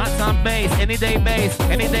bass, nighttime bass, any day bass,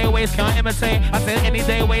 any day ways can't imitate. I said any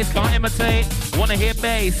day ways can't imitate. Wanna hear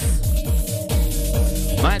bass,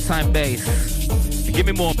 nighttime bass. Give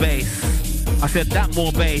me more bass. I said that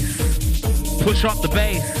more bass. Push up the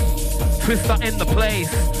bass. Twister in the place.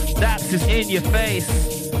 Daps is in your face.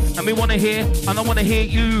 and we wanna hear, and I wanna hear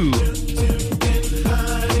you.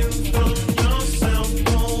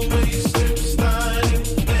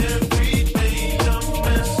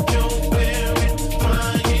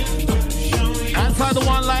 Answer the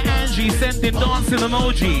one like Angie, sending dancing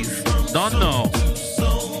emojis. Don't know.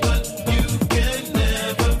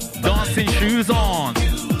 Dancing shoes on.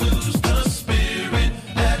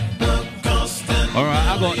 Alright,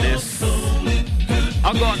 I got this.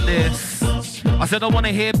 I got this. I said I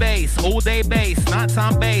wanna hear bass, all day bass,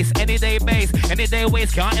 nighttime bass, any day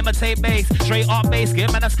waste, can't imitate bass, straight up bass,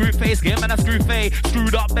 get man a screw face, get man a screw face,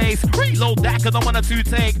 screwed up bass, reload that cause I want a two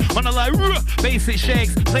take, wanna like, bass it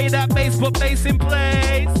shakes, play that bass, put bass in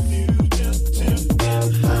place.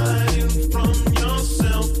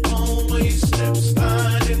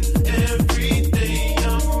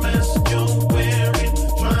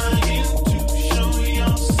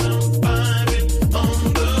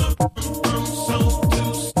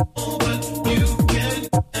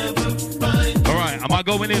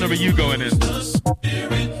 Going in or are you going in?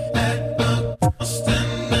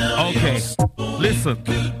 Okay, listen.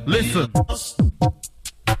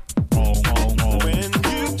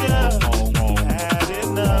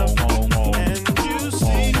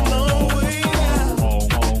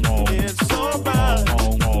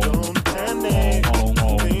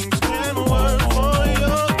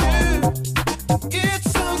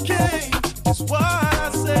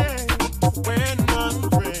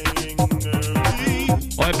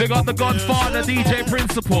 Big up the Godfather, DJ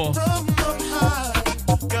Principal.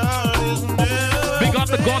 Big up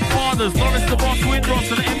the Godfathers, Lawrence the Boss Windross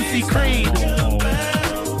and MC Creed.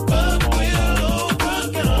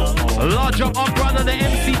 Large up our brother, the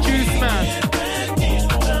MC Juice Man.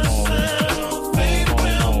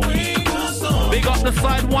 Big up the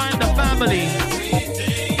Sidewinder family.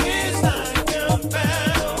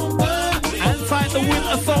 Inside the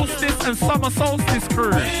winter solstice and summer solstice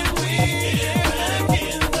crew.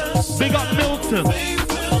 Big up Milton.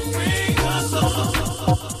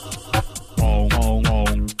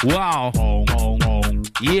 Wow.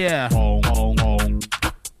 Yeah.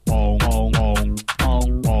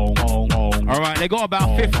 Alright, they got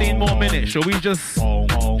about 15 more minutes. Should we just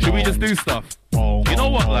do stuff? You know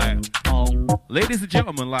what, like, ladies and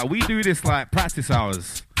gentlemen, like, we do this like practice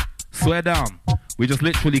hours. Swear down. We just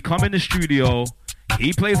literally come in the studio,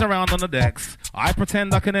 he plays around on the decks, I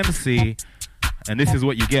pretend like an MC, and this is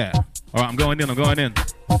what you get. Alright, I'm going in.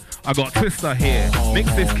 I got Twister here.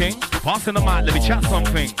 Mix this king. Passing the mic, let me chat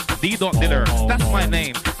something. D.Diller, that's my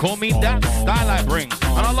name. Call me that style I bring.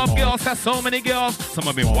 And I love girls, have so many girls. Some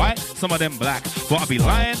of them white, some of them black. But I'd be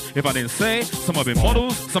lying if I didn't say some of them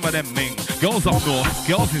models, some of them ming. Girls up north,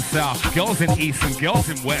 girls in south, girls in east and girls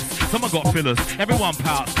in west. Some have got fillers, everyone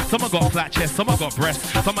pouts. Some have got flat chest, some have got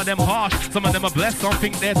breasts. Some of them harsh, some of them are blessed. Some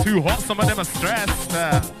think they're too hot, some of them are stressed.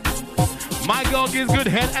 My girl gives good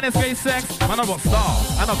head and it's great sex. Man, I got style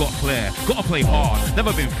and I got flair. Gotta play hard,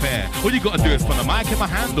 never been fair. All you gotta do is put the mic in my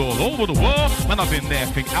hand all over the world. Man, I've been there,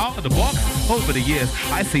 think out of the box. Over the years,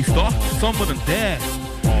 I say stop, some wouldn't dare.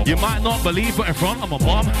 You might not believe, but in front of my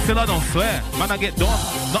mom, still I don't swear. Man, I get done,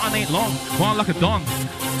 nothing ain't long, go on like a don.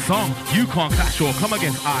 Song, you can't clash or come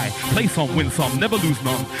against I. Play some, win some, never lose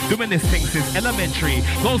none. Doing this thing since elementary.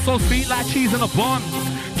 Flow so sweet like cheese in a bun.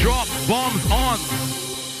 Drop bombs on.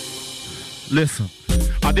 Listen,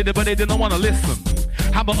 I did it but they didn't want to listen.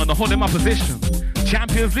 Hammer on the hold in my position.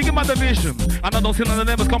 Champions League in my division. And I don't see none of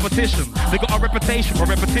them as competition. They got a reputation for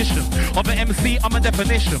repetition. Of an MC, I'm a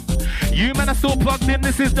definition. You man are still plugged in,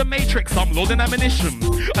 this is the Matrix. I'm loading ammunition.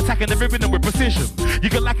 Attacking every rhythm with precision. You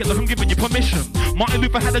can like it, look, I'm giving you permission. Martin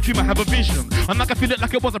Luther had a dream, I have a vision. And I can feel it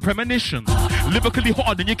like it was a premonition. Lyrically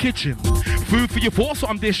hotter than your kitchen. Food for your thoughts, so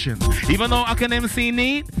I'm dishing. Even though I can MC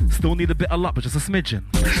neat, still need a bit of luck, but just a smidgen.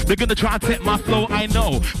 They're gonna try and take my flow, I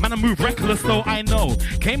know. Man, I move reckless though, I know.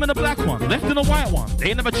 Came in a black one, left in a white one.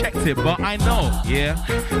 They never checked it, but I know, yeah.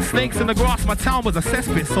 Snakes in the grass, my town was a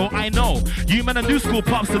cesspit, so I know. You men are new school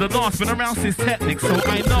pops to the dance, been around since Technic, so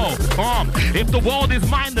I know. If the world is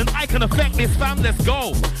mine, then I can affect this, fam, let's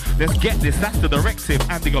go. Let's get this, that's the directive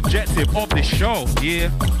and the objective of this show,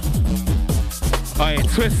 yeah. Alright,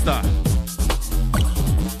 Twister.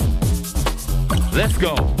 Let's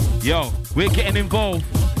go. Yo, we're getting involved.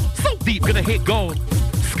 So deep, gonna hit gold.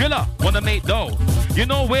 Skrilla, wanna make dough. You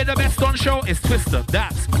know where the best on show is Twister.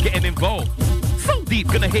 That's getting involved. So deep,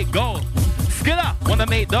 gonna hit gold. Skrilla, wanna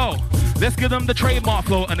make dough. Let's give them the trademark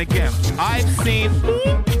flow. And again, I've seen,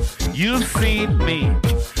 you've seen me.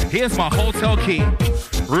 Here's my hotel key.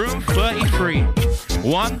 Room 33.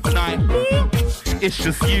 One night, it's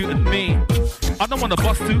just you and me. I don't wanna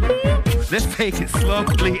bust too. Let's take it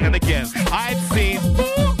slowly. And again, I've seen,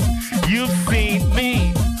 you've seen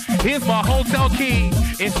me. Here's my hotel key.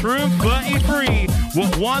 It's room 33.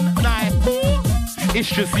 With one night, ooh, it's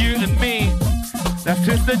just you and me. That's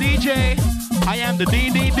just the DJ. I am the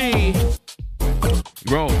DDD.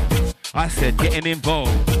 Roll. I said getting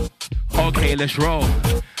involved. Okay, let's roll.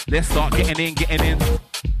 Let's start getting in.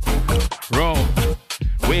 Roll.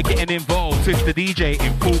 We're getting involved. Twist the DJ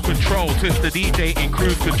in full control. Twist the DJ in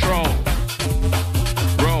cruise control.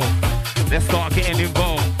 Roll. Let's start getting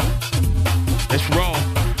involved. Let's roll.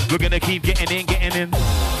 We're gonna keep getting in. Getting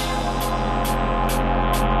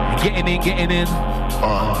in.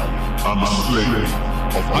 I'm a slave.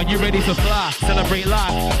 Are you ready to fly? Celebrate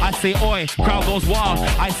life. I say oi, crowd goes wild.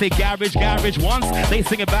 I say garage once. They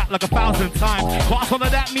sing it back like 1,000 times. Class on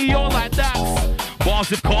that, me all like that.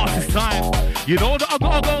 Bars of course it's time. You know that I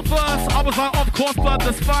gotta go first. I was like, of course, blood,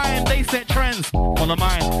 that's fine. They set trends on the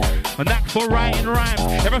mind. A knack for writing rhymes.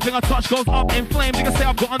 Everything I touch goes up in flames. You can say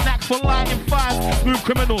I've got a knack for lighting fires. Smooth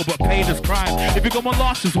criminal, but paid as crime. If you got my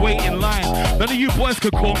last, just wait in line. None of you boys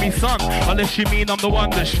could call me son, unless you mean I'm the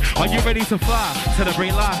one that Are you ready to fly?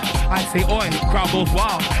 Celebrate life. I say oi, crowd goes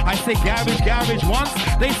wild. I say garage once.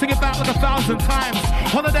 They sing it back like 1,000 times.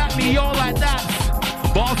 Holler at me, all like that.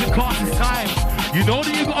 Bars and cars, it's time. You know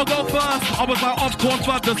that you gotta go first. I was like, of course,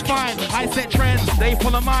 but that's fine. I set trends, they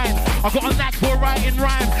follow mine. I got a knack for writing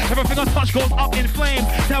rhymes. Everything I touch goes up in flames.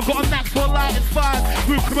 Say I've got a knack for lighting fires.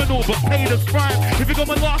 Smooth criminal, but paid as crime. If you got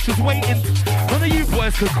my last, just waiting. None of you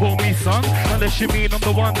boys could call me son, unless you mean I'm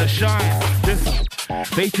the one that shines. Listen,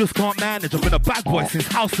 they just can't manage. I've been a bad boy since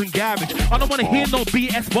house and garage. I don't wanna hear no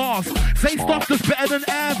BS bars. Say stuff that's better than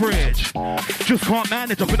average. Just can't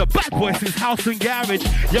manage. I've been a bad boy since house and garage.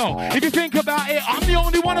 Yo, if you think about it, I'm the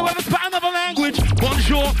only one who ever spat another language.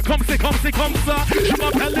 Bonjour, comme ça. Je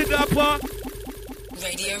m'appelle Dapper.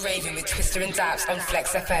 Radio Raven with Twister and Daps on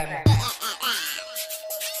Flex FM.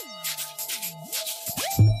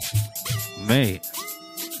 Mate.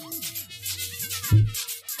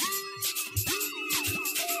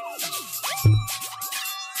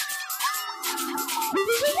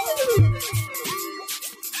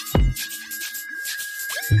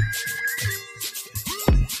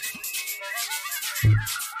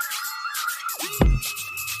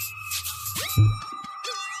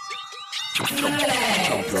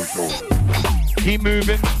 Keep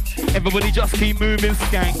moving, everybody just keep moving,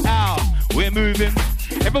 skank out. We're moving,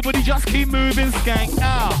 everybody just keep moving, skank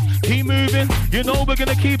out. Keep moving, you know we're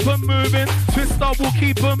gonna keep on moving. Twist up, we'll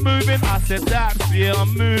keep on moving. I said that, yeah,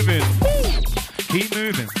 I'm moving. Keep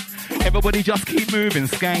moving, everybody just keep moving,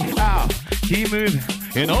 skank out. Keep moving,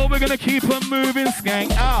 you know we're gonna keep on moving,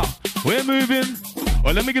 skank out. We're moving.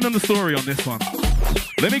 Oh, let me get on the story on this one.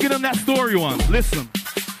 Let me get on that story one. Listen.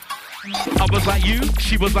 I was like you,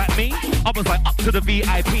 she was like me. I was like up to the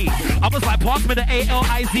VIP. I was like pass me the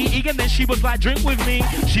ALIZE, and then she was like drink with me.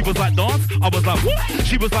 She was like dance. I was like what?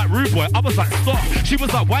 She was like rude boy. I was like stop. She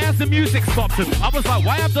was like why has the music stopped? And I was like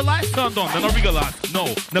why have the lights turned on? Then I realized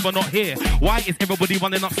no, never not here. Why is everybody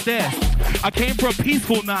running upstairs? I came for a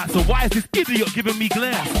peaceful night, so why is this idiot giving me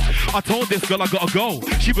glares? I told this girl I gotta go.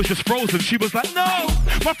 She was just frozen. She was like no,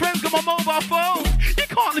 my friend's got my mobile phone. You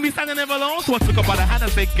can't let me standing there alone. So I took her by the hand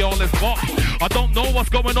and said girl, let's go. I don't know what's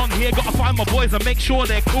going on here. Gotta find my boys and make sure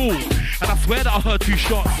they're cool. And I swear that I heard 2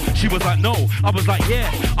 shots. She was like, no. I was like, yeah.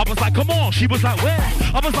 I was like, come on. She was like, where?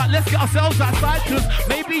 I was like, let's get ourselves outside, cause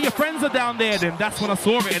maybe your friends are down there. Then that's when I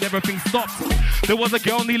saw it and everything stopped. There was a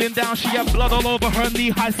girl kneeling down. She had blood all over her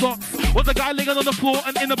knee-high socks. Was a guy laying on the floor,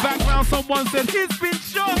 and in the background someone said, he's been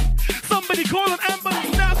shot. Somebody call an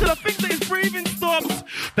ambulance now, cause I think that his breathing stopped.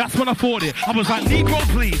 That's when I thought it. I was like, Negro,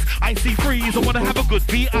 please. I see threes. I wanna have a good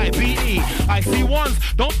VIBE. I see ones.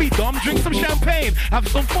 Don't be dumb. Drink some champagne. Have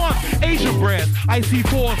some fun. Asian bread. I see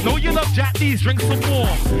 4s. Know you love Jack D's. Drink some more.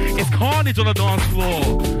 It's carnage on the dance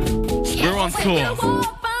floor. We're on tour.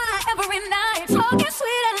 Every night, talking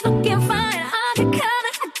sweet and looking fine. I get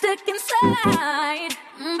kinda hectic inside.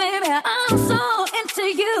 Baby, I'm so into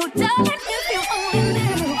you. Darling, if you only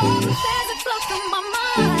knew all the things that flow through my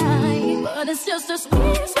mind. But it's just a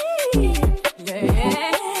squeeze.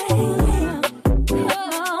 Yeah.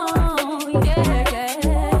 Oh,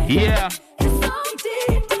 yeah, yeah.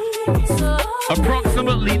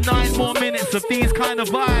 Approximately 9 more minutes of these kind of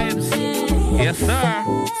vibes. Yes, sir.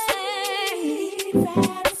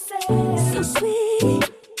 So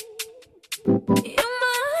sweet.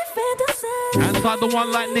 Inside the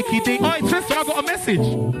one like Nikki D. Oi, Twister, I got a message.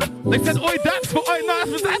 They said, oi, that's for, oi, no,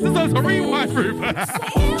 that deserves a rewind group.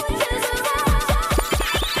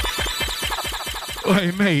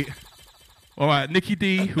 Oi, mate. All right, Nikki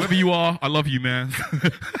D, whoever you are, I love you, man.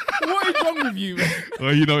 What is wrong with you, man? Oh,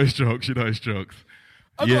 you know it's jokes,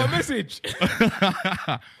 I got a message.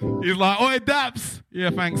 He's like, oi, Daps.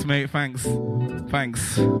 Yeah, thanks, mate. Thanks.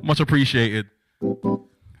 Much appreciated.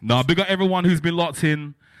 Nah, big up everyone who's been locked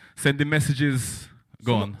in, sending messages.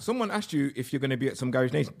 Go on. Someone asked you if you're going to be at some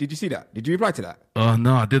Garage Nation. Did you see that? Did you reply to that? Oh,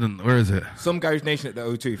 no, I didn't. Where is it? Some Garage Nation at the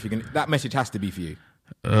O2. If you're gonna, that message has to be for you.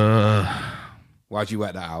 Why'd you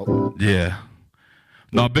work that out? Yeah.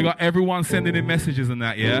 No, big up everyone sending in messages and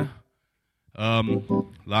that, yeah?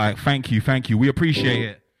 Like, thank you. We appreciate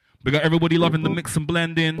it. Big up everybody loving the mix and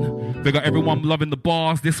blending. Big up everyone loving the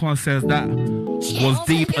bars. This one says that was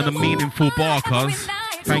deep and a meaningful bar, cuz.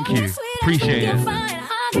 Thank you. Appreciate it.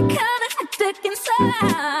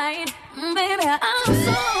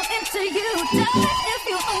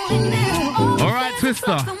 All right,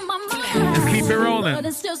 Twister. Let's keep it rolling.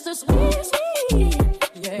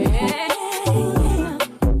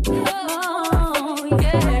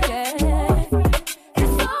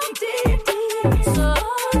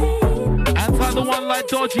 The one like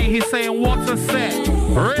Dodgy, he's saying what a set.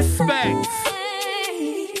 Respect.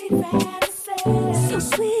 So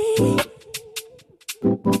sweet.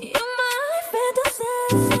 You're my fantasy.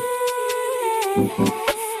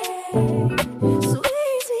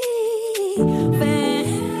 Sweetie.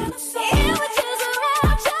 Fantasy. It was just a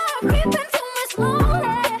rapture creeping to me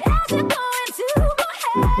slowly as you go into my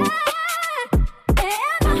head.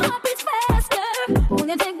 And my heart beats faster when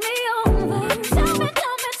you take me over. Tell me.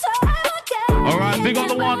 Alright, big on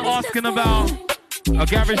the one asking about a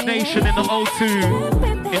Garage Nation in the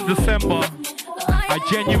O2 in December. I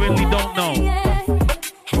genuinely don't know.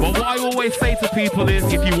 But what I always say to people is,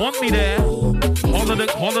 if you want me there, holler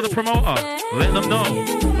the promoter. Let them know.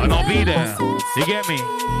 And I'll be there. You get me?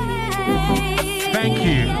 Thank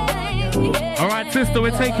you. Alright, sister,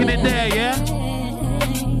 we're taking it there, yeah?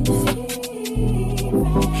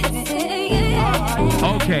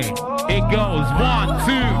 Okay, it goes 1,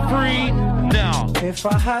 2, 3, now. If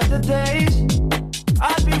I had the days,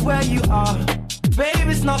 I'd be where you are. Babe,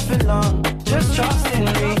 it's nothing long, just trust in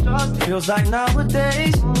me. Feels like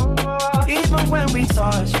nowadays, even when we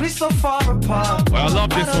touch, we so far apart. Well, I love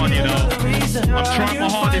this one, you know. I'm trying my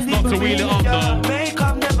hardest not to wheel it up, though.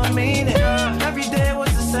 Makeup never mean it. Every day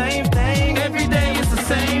was the same thing. Every day is the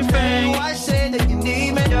same thing. Why say that you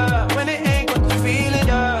need me when it ain't got the feeling?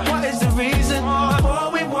 What is the reason?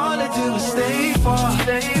 All we wanna do is stay far,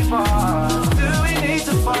 stay far. Do we need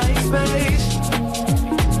to find space?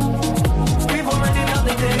 We've already done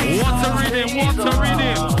the days. What's a rhythm? What's a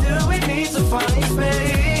rhythm? Do we need to find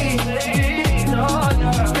space?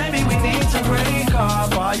 Maybe we need to break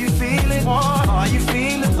up. Are you feeling? Are you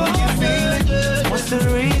feeling? Are you feeling? What's the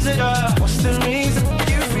reason? What's the reason?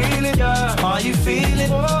 You feeling? Are you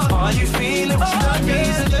feeling? Are you feeling? What's the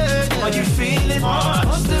reason? Are you feeling?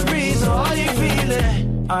 What's the reason? Are you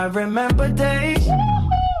feeling? I remember days,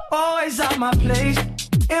 always at my place.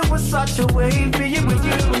 It was such a wave, being with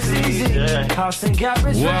you was easy. House and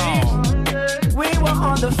garage raves. We were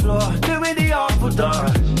on the floor, doing the awful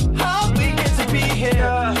dance. How we get to be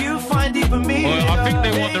here? You find even me. Well, I think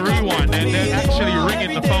they want the rewind. They're actually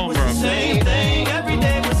ringing the phone, bro. Same thing. Every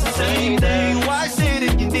day was the same thing. Why say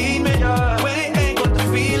that you need me when it ain't got the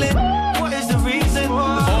feeling? What is the reason?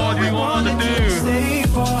 All you want to do. Stay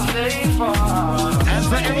far, stay far. And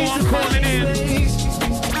so everyone calling in.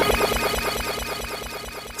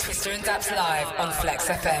 Twister and Daps live on Flex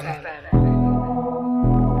FM.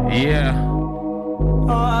 Yeah.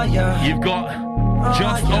 Oh, yeah. You've got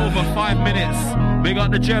just over 5 minutes. Big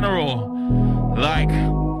up the general. Like,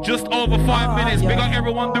 just over 5 minutes. Big up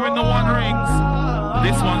everyone doing the one rings.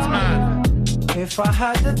 This one's mad. If I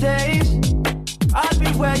had the days, I'd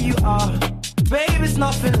be where you are. Babe, it's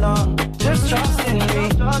nothing long, just trust in me.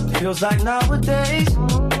 Feels like nowadays,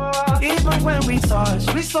 even when we touch,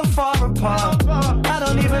 we so far apart. I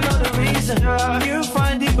don't even know the reason. You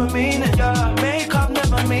find deeper meaning. Makeup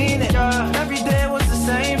never mean it. Every day was the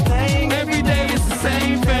same thing. Every day is the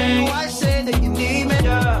same thing. Why say that you need me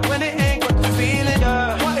when it ain't got the feeling?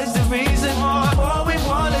 What is the reason? All we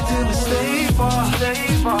wanna do is stay far,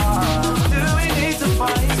 stay far. Do we need to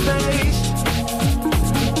find space?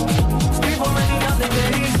 We've already done the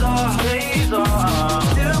days off, days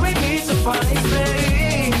off. Do we need to find space?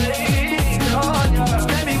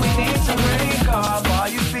 Maybe we need to break up. Are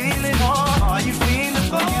you feeling? Are you feeling?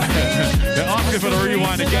 They're asking for the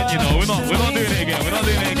rewind again, you know. We're not doing it again. We're not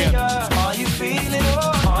doing it again. Are you feeling?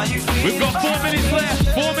 Are you feeling? We've got 4 minutes left.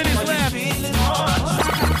 4 minutes left.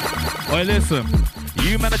 Alright, listen.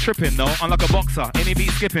 You man are tripping, though. I'm like a boxer, any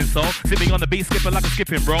beat skipping, so sitting on the beat, skipping like a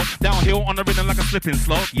skipping rope. Downhill on the rhythm like a slipping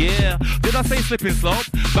slope. Yeah, did I say slipping slope?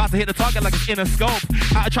 About to hit the target like it's in a scope.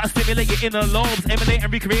 I try to stimulate your inner lobes, emanate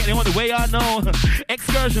and recreate the only way I know.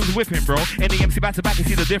 Excursions whipping, bro. Any MC back to back, you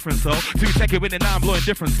see the difference, so two take it with it, now I'm blowing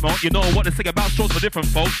different smoke. You know what to say about shows for different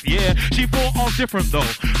folks. Yeah, she thought I was different though.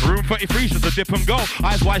 Room 33, just a dip and go.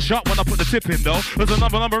 Eyes wide shut when I put the tip in though. There's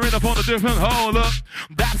another number in upon a different hole. Look,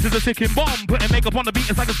 that's is a ticking bomb. Putting makeup on the beat,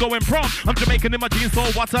 it's like it's going prom. I'm Jamaican in my jeans, so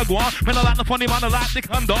what's a guan? Man, I like the funny man, I like the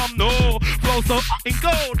condom. No, flow so in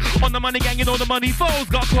gold. On the money gang, you know the money foes.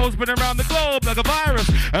 Got clothes spreading around the globe like a virus.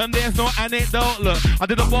 And there's no anecdote. Look, I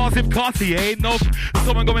did the bars in Cartier. Nope,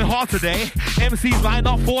 someone going hard today. MCs lined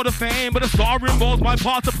up for the fame, but the star involves my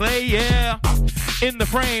part to play. Yeah, in the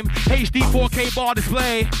frame, HD 4K bar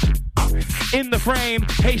display. In the frame,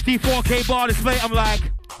 HD 4K bar display. I'm like,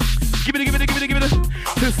 give it,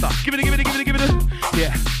 sister. Give it, yeah. Give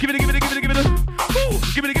it, woo.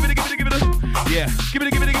 Give it, yeah. Give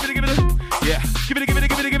it, yeah.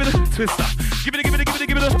 Give it, twister. Give it.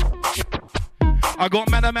 I got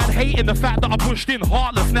man hating the fact that I pushed in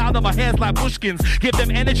heartless. Now that my hair's like Bushkins, give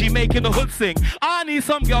them energy making the hood sing. I need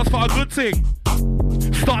some girls for a good thing.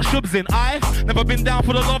 Start shubs in. I've never been down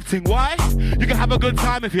for the love thing. Why? You can have a good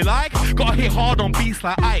time if you like. Gotta hit hard on beats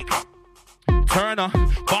like Ike Turner,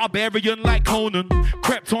 barbarian like Conan,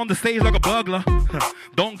 crept on the stage like a burglar.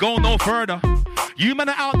 Don't go no further. You men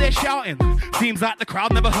are out there shouting, seems like the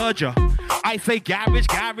crowd never heard ya. I say garage,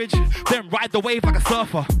 then ride the wave like a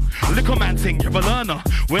surfer. Little man sing, you're a learner.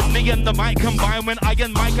 When me and the mic combine, when I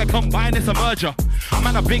and Mike combine, it's a merger.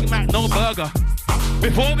 Man, a Big Mac, no burger.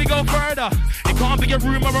 Before we go further, it can't be a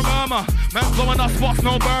rumor or a murmur. Man blowing up spots,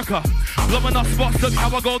 no burger. Blowing up spots, look how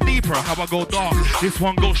I go deeper, how I go dark. This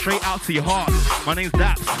one goes straight out to your heart. My name's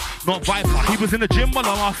Daps, not Viper. He was in the gym while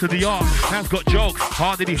I'm after the art. Man's got jokes,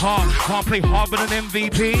 hard did he hard. Can't play hard with an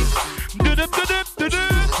MVP.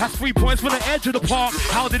 That's 3 points from the edge of the park.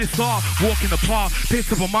 How did it start? Walk in the park,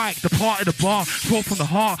 picked up a mic, departed the bar, spoke from the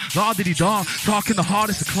heart. La did he dance? Talking the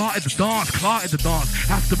hardest, the clot in the dance, clot in the dance.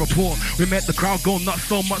 After report, we met the crowd go nuts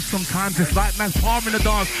so much sometimes it's like man's palm in the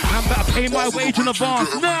dance. Man better pay my wage in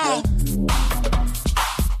advance now.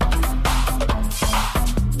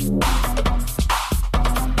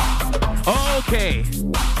 Okay.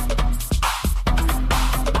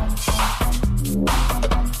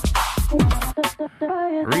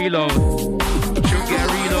 Reload. Should get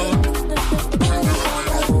reload.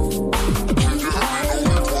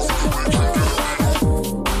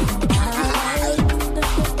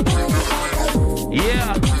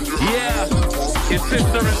 Yeah. It's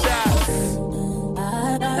sister and Daps.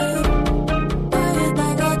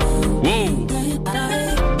 Whoa.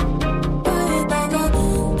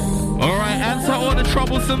 Alright, answer all the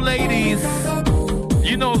troublesome ladies.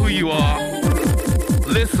 You know who you are.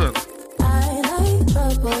 Listen.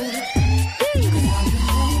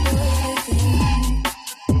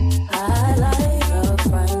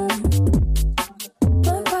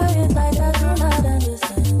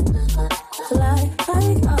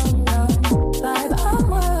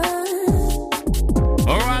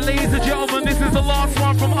 Alright, ladies and gentlemen, this is the last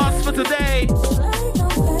one from us for today.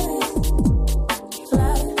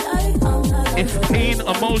 It's been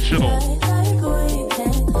emotional.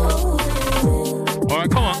 Alright,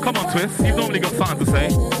 come on, Twist. You've normally got something to say.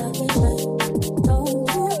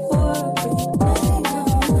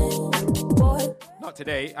 Not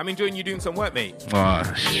today. I'm enjoying you doing some work, mate.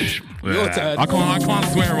 Your turn. I can't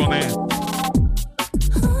swear on it.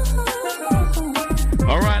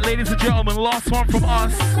 Alright, ladies and gentlemen, last one from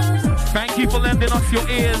us. Thank you for lending us your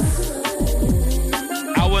ears.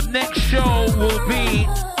 Our next show will be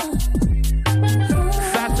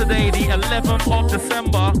Saturday, the 11th of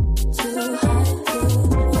December,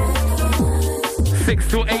 6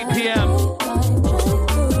 to 8 p.m.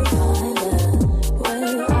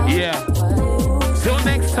 Yeah. Till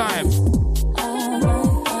next time.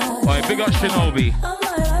 Alright, big up Shinobi.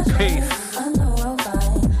 Peace.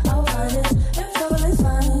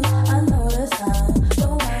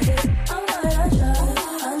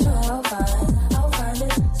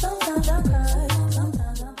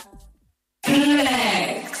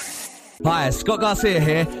 Hi, Scott Garcia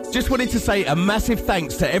here. Just wanted to say a massive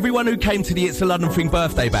thanks to everyone who came to the It's a London Thing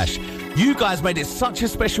birthday bash. You guys made it such a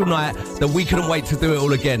special night that we couldn't wait to do it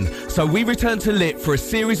all again. So we returned to Lit for a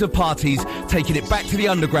series of parties, taking it back to the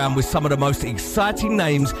underground with some of the most exciting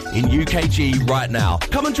names in UKG right now.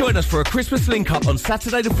 Come and join us for a Christmas link-up on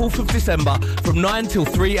Saturday the 4th of December from 9 till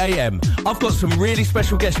 3 a.m. I've got some really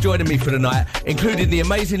special guests joining me for the night, including the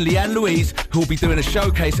amazing Leanne Louise, who will be doing a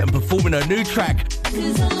showcase and performing her new track.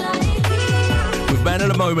 with Man of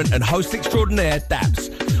the Moment and host extraordinaire Daps.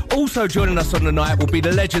 Also joining us on the night will be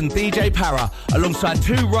the legend DJ Para, alongside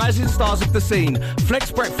two rising stars of the scene,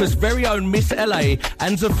 Flex Breakfast's very own Miss LA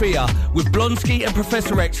and Zafia, with Blonsky and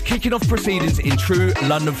Professor X kicking off proceedings in true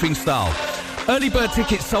London Thing style. Early bird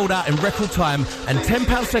tickets sold out in record time, and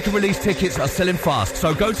 £10 second release tickets are selling fast.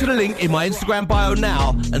 So go to the link in my Instagram bio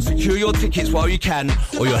now and secure your tickets while you can,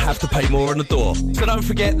 or you'll have to pay more on the door. So don't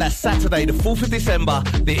forget, that's Saturday the 4th of December,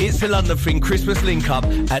 the It's a London Thing Christmas link-up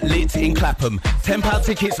at Lit in Clapham. £10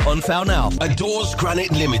 tickets on sale now. Adores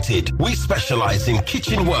Granite Limited. We specialise in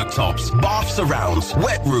kitchen worktops, bath surrounds,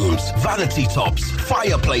 wet rooms, vanity tops,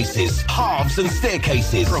 fireplaces, halves and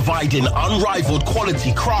staircases, providing unrivaled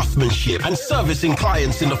quality craftsmanship and servicing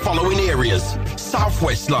clients in the following areas: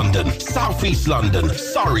 Southwest London, Southeast London,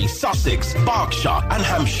 Surrey, Sussex, Berkshire and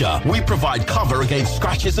Hampshire. We provide cover against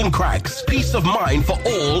scratches and cracks. Peace of mind for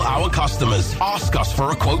all our customers. Ask us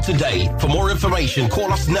for a quote today. For more information,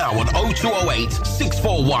 call us now on 0208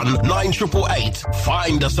 641 9888.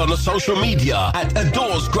 Find us on the social media at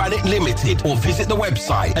Adores Granite Limited or visit the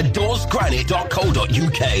website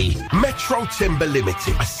adoresgranite.co.uk. Metro Timber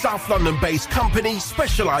Limited, a South London-based company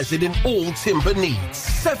specialising in all timber needs.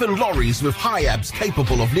 7 lorries with high-abs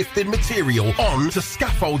capable of lifting material on to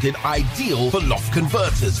scaffolding, ideal for loft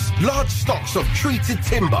converters. Large stocks of treated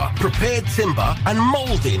timber, prepared timber and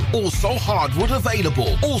moulding. Also hardwood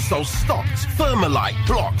available. Also stocked Thermalite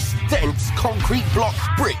blocks, dents, concrete block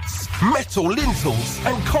bricks, metal lintels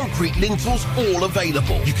and concrete lintels, all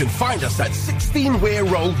available. You can find us at 16 Weir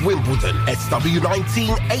Road, Wimbledon,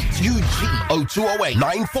 SW19 8UG, 0208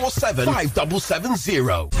 947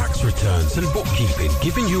 5770. Tax returns and bookkeeping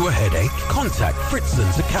giving you a headache? Contact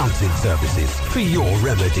Fritzon's Accounting Services for your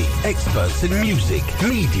remedy. Experts in music,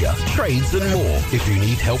 media, trades and more. If you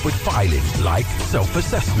need help with filing, like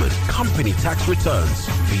self-assessment, company tax returns,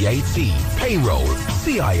 VAT, payroll,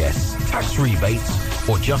 CIS, tax rebates,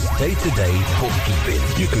 or just day-to-day bookkeeping,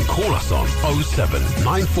 you can call us on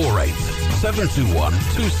 07948 721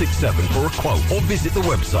 267 for a quote, or visit the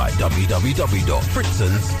website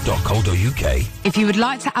www.fritzons.co.uk. If you would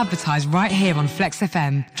like to advertise right here on Flex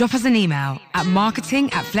FM, drop us an email at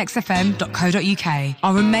marketing@flexfm.co.uk.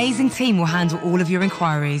 Our amazing team will handle all of your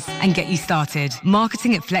inquiries and get you started.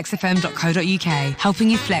 Marketing@flexfm.co.uk, helping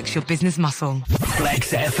you flex your business muscle.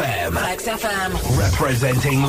 Flex FM. Flex FM. Representing